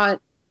 I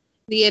thought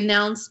the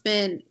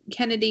announcement,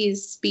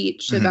 Kennedy's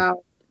speech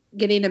about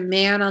getting a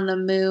man on the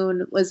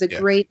moon was a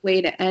great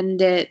way to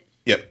end it.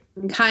 Yep.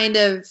 And kind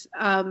of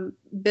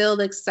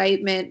build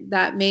excitement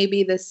that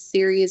maybe this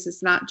series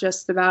is not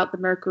just about the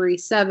Mercury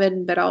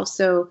 7, but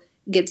also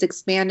gets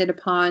expanded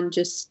upon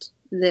just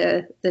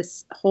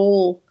this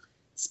whole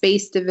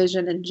space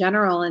division in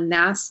general in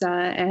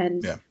NASA,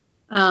 and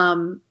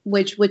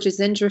which is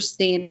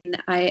interesting.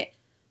 I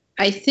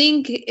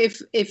think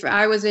if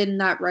I was in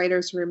that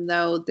writer's room,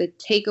 though, the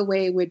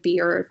takeaway would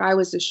be, or if I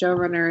was a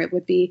showrunner, it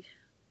would be,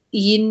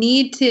 you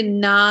need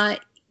to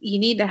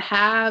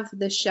have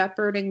the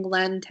Shepard and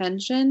Glenn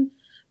tension,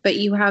 but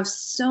you have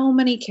so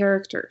many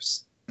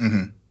characters,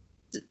 and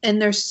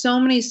there's so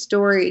many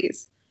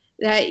stories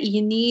that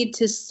you need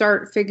to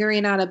start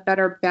figuring out a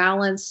better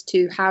balance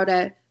to how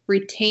to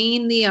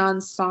retain the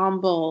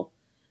ensemble,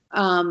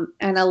 and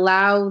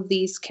allow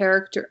these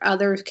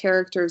other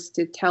characters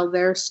to tell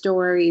their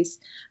stories.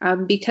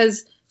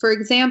 Because, for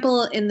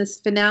example, in this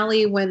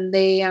finale, when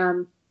they,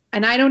 and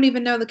I don't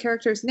even know the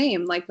character's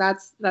name, like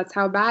that's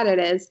how bad it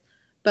is.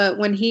 But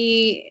when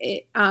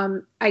he,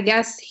 I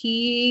guess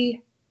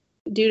he,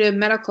 due to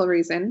medical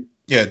reason.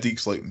 Yeah, Deke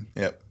Slayton.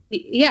 Yep.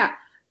 Yeah.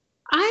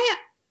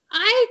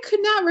 I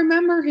could not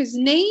remember his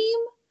name.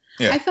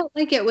 Yeah. I felt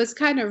like it was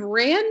kind of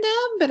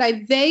random, but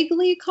I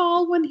vaguely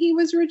recall when he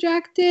was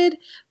rejected.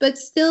 But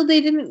still,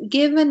 they didn't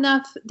give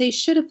enough. They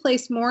should have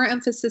placed more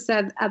emphasis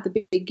at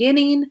the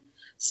beginning.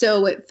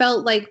 So it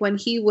felt like when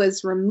he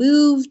was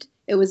removed,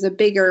 it was a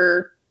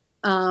bigger,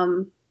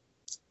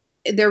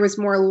 there was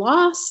more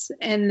loss.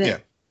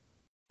 And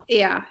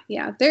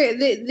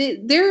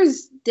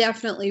there's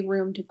definitely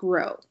room to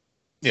grow.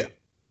 Yeah.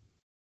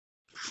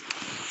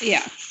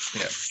 Yeah.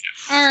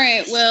 All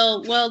right.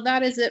 Well,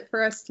 that is it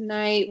for us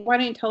tonight. Why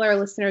don't you tell our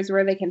listeners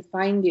where they can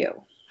find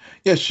you?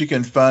 Yes, you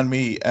can find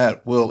me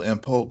at Will M.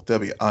 Polk,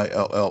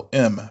 WILLMPOLK.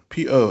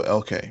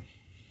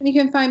 And you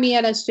can find me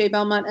at SJ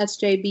Belmont,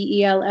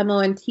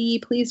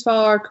 SJBELMONT. Please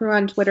follow our crew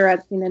on Twitter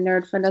at Cena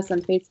Nerd. Friend us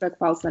on Facebook,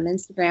 follow us on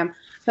Instagram.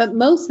 But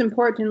most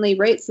importantly,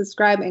 rate,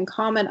 subscribe, and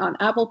comment on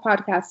Apple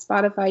Podcasts,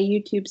 Spotify,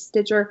 YouTube,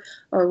 Stitcher,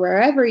 or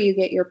wherever you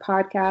get your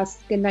podcasts.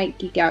 Good night,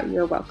 Geek Out.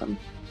 You're welcome.